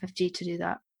smart of FFG to do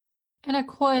that. And of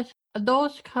course,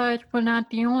 those cards were not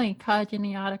the only cards in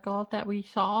the article that we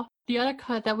saw. The other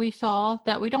card that we saw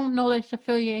that we don't know its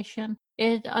affiliation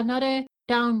is another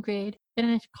downgrade, and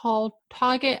it's called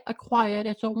Target Acquired.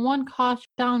 It's a 1-cost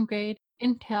downgrade,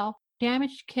 Intel,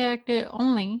 damaged character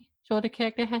only, so the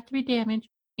character has to be damaged.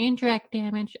 Indirect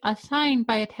damage assigned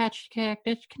by attached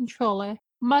character's controller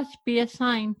must be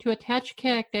assigned to attached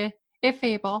character if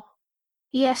able.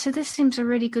 Yeah, so this seems a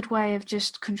really good way of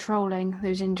just controlling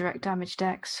those indirect damage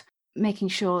decks, making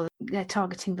sure that they're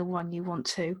targeting the one you want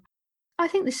to. I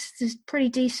think this is pretty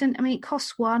decent. I mean, it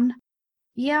costs 1.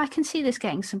 Yeah, I can see this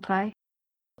getting some play.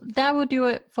 That will do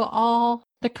it for all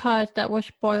the cards that were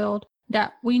spoiled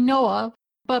that we know of.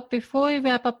 But before we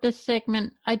wrap up this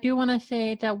segment, I do want to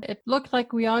say that it looks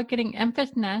like we are getting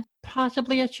Enfys Nest,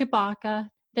 possibly a Chewbacca.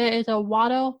 There is a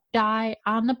Watto die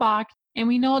on the box, and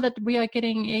we know that we are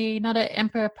getting another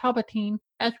Emperor Palpatine,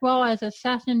 as well as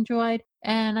Assassin Droid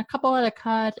and a couple other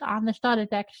cards on the starter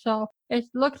deck. So it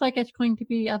looks like it's going to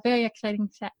be a very exciting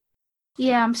set.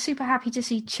 Yeah, I'm super happy to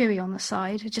see Chewie on the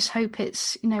side. I just hope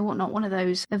it's, not one of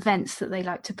those events that they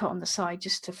like to put on the side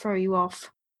just to throw you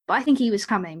off. But I think he was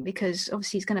coming because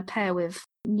obviously he's going to pair with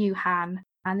New Han,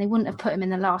 and they wouldn't have put him in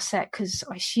the last set because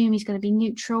I assume he's going to be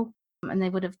neutral, and they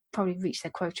would have probably reached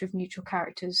their quota of neutral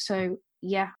characters. So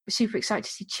yeah, we're super excited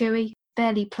to see Chewie.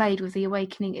 Barely played with the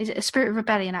Awakening. Is it a Spirit of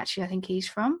Rebellion, actually, I think he's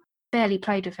from? Barely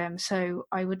played with him, so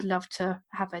I would love to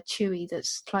have a Chewie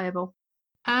that's playable.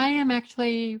 I am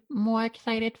actually more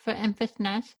excited for Enfys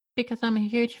Nest because I'm a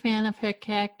huge fan of her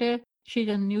character. She's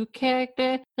a new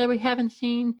character that we haven't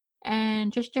seen,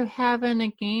 and just to have her in a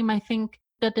game, I think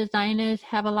the designers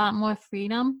have a lot more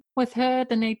freedom with her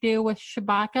than they do with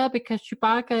Chewbacca, because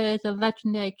Chewbacca is a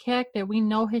legendary character. We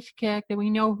know his character, we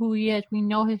know who he is, we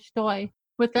know his story.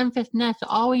 With Enfys Nest,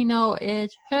 all we know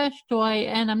is her story,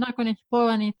 and I'm not going to spoil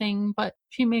anything, but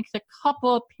she makes a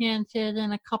couple appearances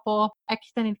and a couple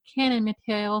extended canon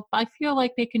materials, but I feel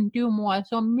like they can do more,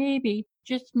 so maybe,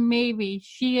 just maybe,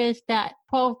 she is that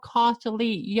 12-cost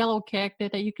elite yellow character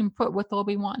that you can put with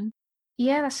Obi-Wan.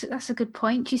 Yeah, that's a good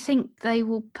point. Do you think they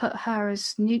will put her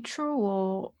as neutral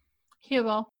or...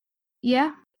 hero?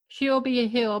 Yeah? She'll be a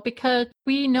hero because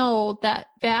we know that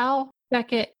Val,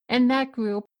 Beckett, and that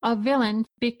group are villains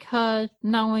because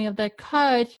not only of their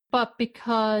cards, but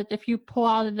because if you pull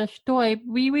out of the story,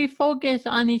 we refocus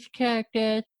on these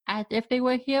characters as if they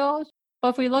were heroes. But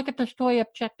if we look at the story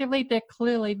objectively, they're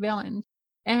clearly villains.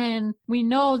 And we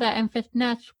know that Enfys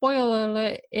Nest, spoiler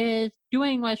alert, is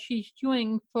doing what she's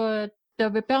doing for the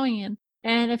rebellion.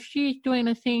 And if she's doing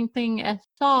the same thing as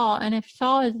Saul, and if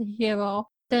Saul is a hero,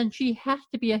 then she has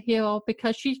to be a hero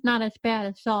because she's not as bad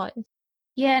as Saul is.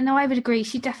 Yeah, no, I would agree.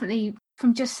 She definitely,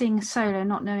 from just seeing Solo,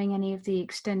 not knowing any of the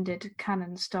extended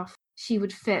canon stuff, she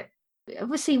would fit.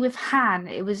 Obviously, with Han,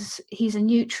 he's a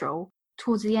neutral.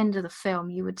 Towards the end of the film,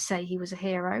 you would say he was a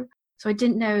hero. So I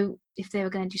didn't know if they were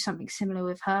going to do something similar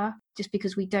with her, just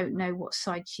because we don't know what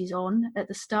side she's on at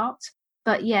the start.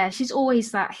 But yeah, she's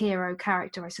always that hero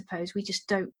character, I suppose. We just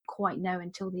don't quite know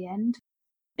until the end.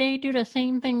 They do the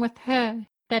same thing with her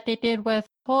that they did with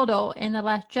Holdo in The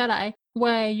Last Jedi,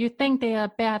 where you think they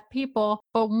are bad people,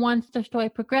 but once the story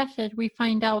progresses, we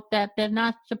find out that they're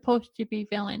not supposed to be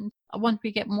villains once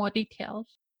we get more details.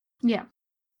 Yeah.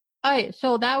 Alright,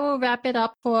 so that will wrap it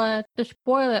up for the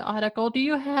spoiler article. Do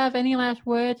you have any last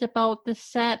words about the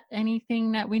set,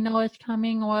 anything that we know is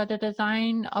coming, or the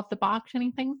design of the box,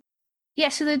 anything? Yeah,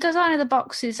 so the design of the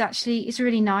box is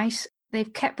really nice.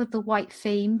 They've kept with the white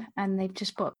theme and they've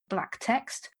just put black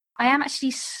text. I am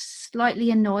actually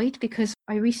slightly annoyed because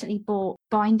I recently bought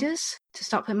binders to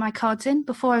start putting my cards in.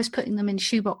 Before I was putting them in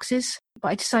shoeboxes, but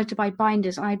I decided to buy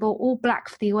binders, and I bought all black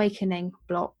for the Awakening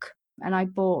block, and I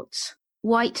bought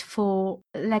white for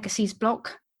Legacy's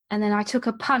block, and then I took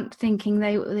a punt thinking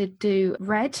they would do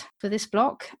red for this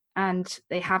block, and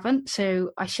they haven't, so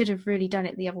I should have really done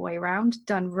it the other way around,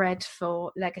 done red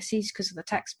for Legacies because of the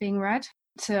text being red.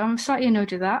 So I'm slightly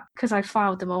annoyed with that because I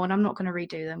filed them all and I'm not going to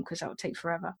redo them because that would take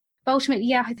forever. But ultimately,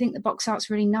 yeah, I think the box art's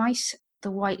really nice. The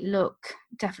white look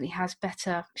definitely has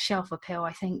better shelf appeal,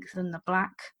 I think, than the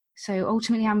black. So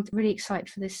ultimately, I'm really excited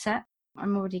for this set.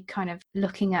 I'm already kind of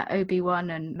looking at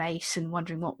Obi-Wan and Mace and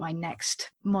wondering what my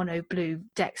next mono blue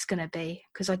deck's going to be,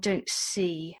 because I don't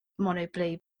see mono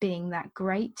blue being that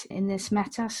great in this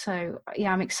meta. So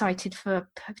yeah, I'm excited for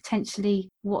potentially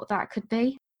what that could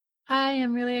be. I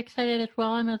am really excited as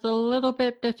well. I'm a little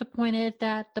bit disappointed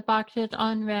that the box is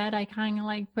unread. I kind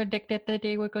of predicted that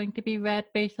they were going to be red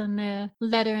based on the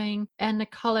lettering and the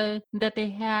colors that they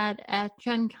had at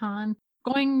Gen Con.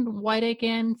 Going white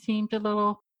again seems a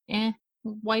little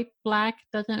white-black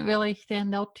doesn't really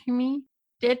stand out to me.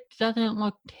 It doesn't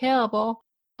look terrible.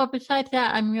 But besides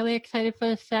that, I'm really excited for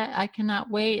the set. I cannot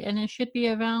wait, and it should be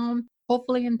around,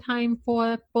 hopefully in time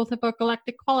for both of our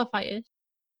Galactic qualifiers.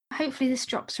 Hopefully this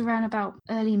drops around about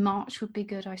early March would be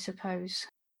good, I suppose.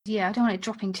 Yeah, I don't want it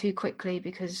dropping too quickly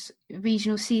because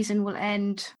regional season will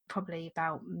end probably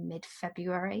about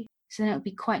mid-February. So then it would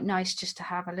be quite nice just to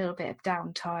have a little bit of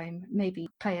downtime, maybe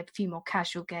play a few more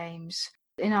casual games.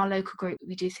 In our local group,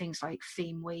 we do things like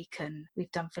Theme Week and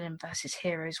we've done Villain versus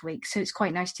Heroes Week. So it's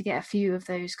quite nice to get a few of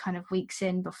those kind of weeks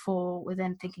in before we're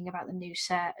then thinking about the new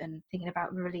set and thinking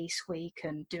about release week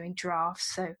and doing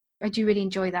drafts. So I do really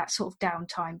enjoy that sort of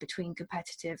downtime between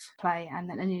competitive play and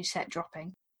then a new set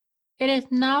dropping. It is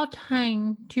now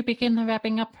time to begin the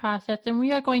wrapping up process, and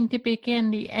we are going to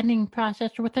begin the ending process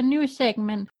with a new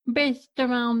segment based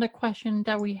around the questions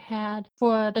that we had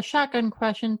for the shotgun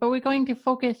question, but we're going to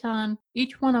focus on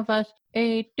each one of us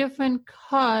a different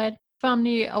card from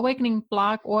the Awakening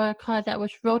block, or a card that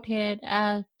was rotated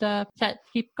as the sets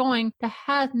keep going that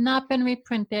has not been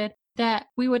reprinted that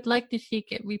we would like to see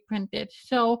get reprinted.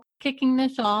 So kicking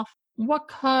this off, what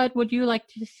card would you like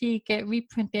to see get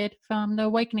reprinted from the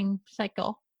Awakening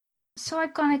cycle? So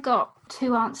I've kind of got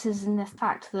two answers in the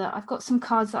fact that I've got some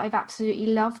cards that I've absolutely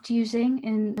loved using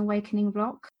in the Awakening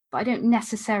block, but I don't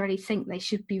necessarily think they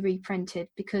should be reprinted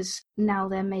because now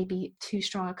they're maybe too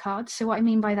strong a card. So what I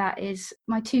mean by that is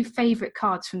my two favourite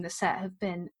cards from the set have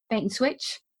been Bait and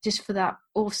Switch, just for that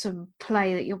awesome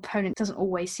play that your opponent doesn't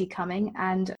always see coming,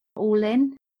 and All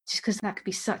In, just because that could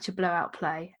be such a blowout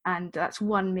play, and that's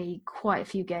won me quite a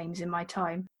few games in my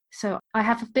time. So I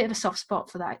have a bit of a soft spot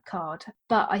for that card,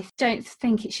 but I don't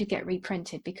think it should get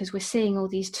reprinted because we're seeing all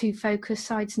these two focus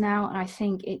sides now, and I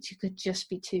think it could just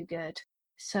be too good.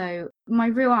 So my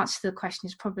real answer to the question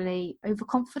is probably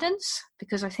Overconfidence,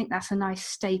 because I think that's a nice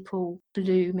staple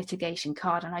blue mitigation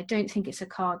card, and I don't think it's a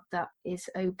card that is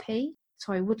OP.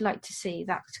 So I would like to see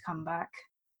that to come back.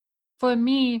 For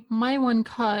me, my one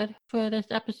card for this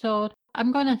episode,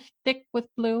 I'm going to stick with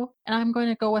blue, and I'm going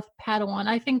to go with Padawan.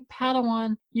 I think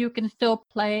Padawan you can still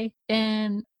play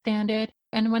in Standard,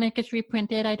 and when it gets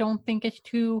reprinted, I don't think it's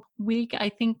too weak. I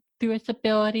think through its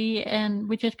ability, and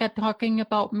we just got talking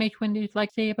about Mace Windu's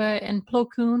lightsaber, and Plo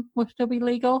Koon will still be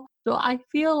legal. So I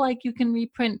feel like you can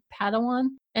reprint Padawan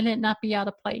and it not be out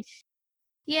of place.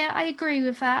 Yeah, I agree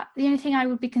with that. The only thing I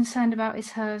would be concerned about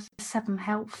is her 7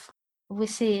 health. we're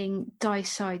seeing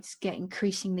DICE sides get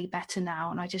increasingly better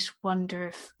now, and I just wonder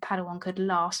if Padawan could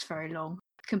last very long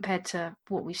compared to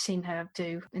what we've seen her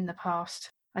do in the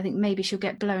past. I think maybe she'll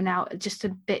get blown out just a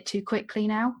bit too quickly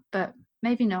now, but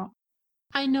maybe not.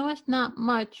 I know it's not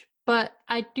much, but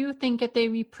I do think if they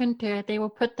reprint her, they will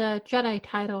put the Jedi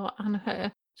title on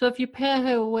her. So if you pair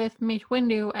her with Mace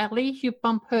Windu, at least you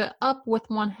bump her up with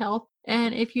 1 health,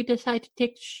 and if you decide to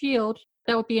take the shield,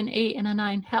 that would be an 8 and a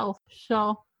 9 health.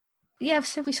 So yeah,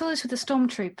 so we saw this with the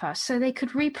Stormtrooper. So they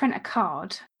could reprint a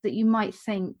card that you might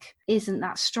think isn't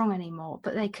that strong anymore,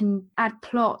 but they can add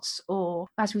plots or,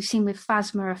 as we've seen with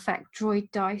Phasma, affect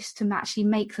droid dice to actually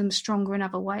make them stronger in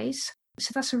other ways. So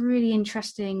that's a really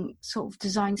interesting sort of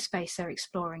design space they're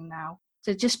exploring now.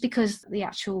 So just because the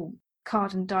actual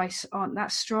card and dice aren't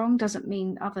that strong doesn't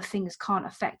mean other things can't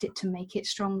affect it to make it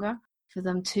stronger, for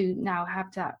them to now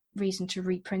have that reason to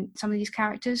reprint some of these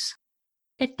characters.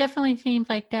 It definitely seems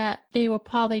like that they will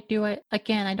probably do it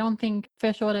again. I don't think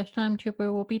First Order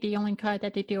Stormtrooper will be the only card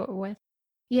that they do it with.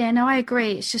 Yeah, no, I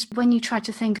agree. It's just when you try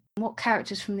to think what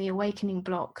characters from the Awakening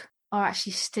block are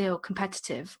actually still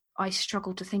competitive, I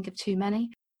struggle to think of too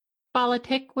many.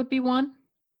 Politic would be one.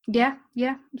 Yeah,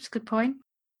 that's a good point.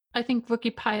 I think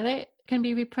Rookie Pilot can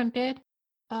be reprinted.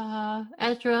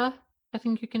 Ezra, I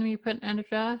think you can reprint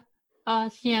Ezra.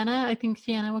 Sienna, I think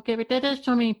Sienna will give it. There's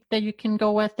so many that you can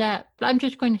go with that. I'm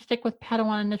just going to stick with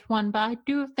Padawan in this one, but I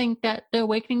do think that the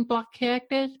Awakening block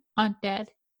characters aren't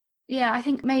dead. Yeah, I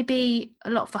think maybe a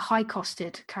lot of the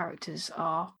high-costed characters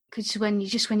are, because when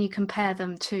you compare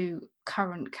them to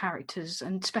current characters,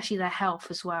 and especially their health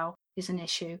as well, is an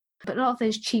issue. But a lot of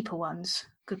those cheaper ones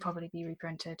could probably be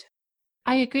reprinted.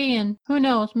 I agree, and who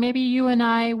knows, maybe you and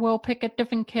I will pick a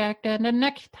different character the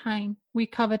next time we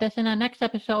cover this in our next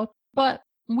episode. But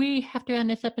we have to end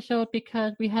this episode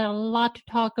because we had a lot to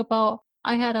talk about.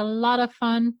 I had a lot of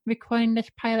fun recording this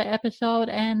pilot episode,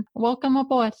 and welcome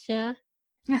aboard, Sarah.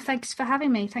 Yeah, thanks for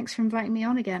having me. Thanks for inviting me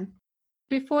on again.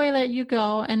 Before I let you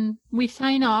go and we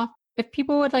sign off, if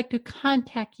people would like to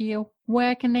contact you,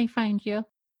 where can they find you?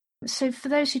 So for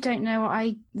those who don't know,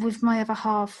 with my other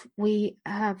half, we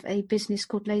have a business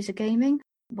called Laser Gaming,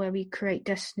 where we create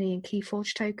Destiny and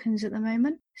Keyforge tokens at the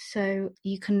moment. So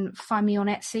you can find me on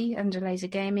Etsy under Laser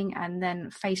Gaming, and then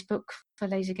Facebook for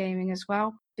Laser Gaming as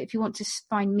well. But if you want to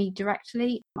find me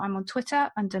directly, I'm on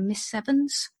Twitter under Miss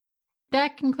Sevens.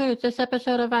 That concludes this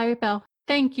episode of I Rebel.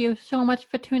 Thank you so much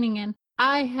for tuning in.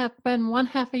 I have been one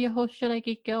half of your host, Jedi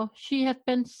Geek Girl. She has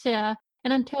been Sarah.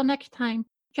 And until next time,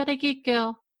 Jedi Geek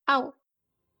Girl, out.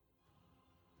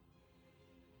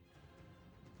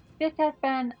 This has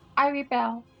been I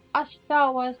Rebel, a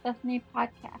Star Wars Destiny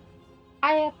podcast.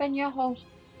 I have been your host,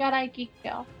 Jedi Geek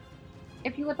Girl.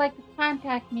 If you would like to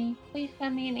contact me, please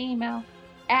send me an email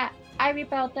at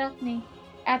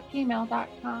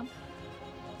irebeldestiny@gmail.com.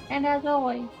 And as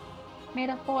always, may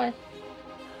the Force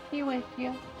be with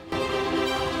you.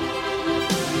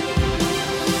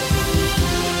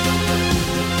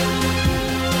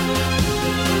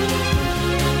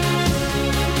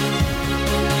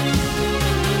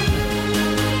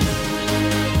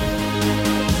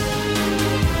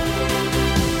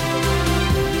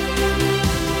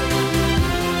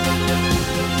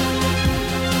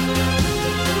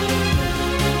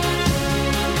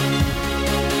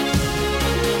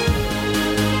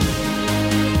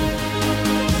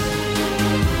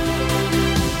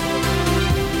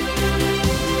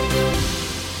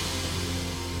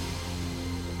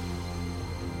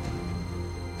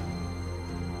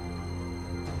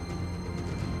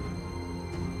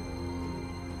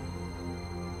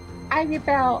 I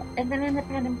Rebel is an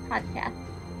independent podcast,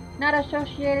 not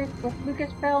associated with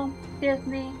Lucasfilm,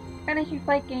 Disney, Fantasy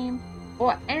Flight Games,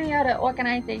 or any other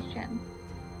organization.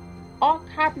 All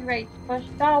copyrights for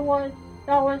Star Wars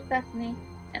Destiny,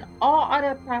 and all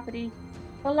other properties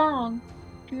belong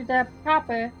to the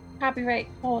proper copyright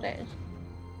holders.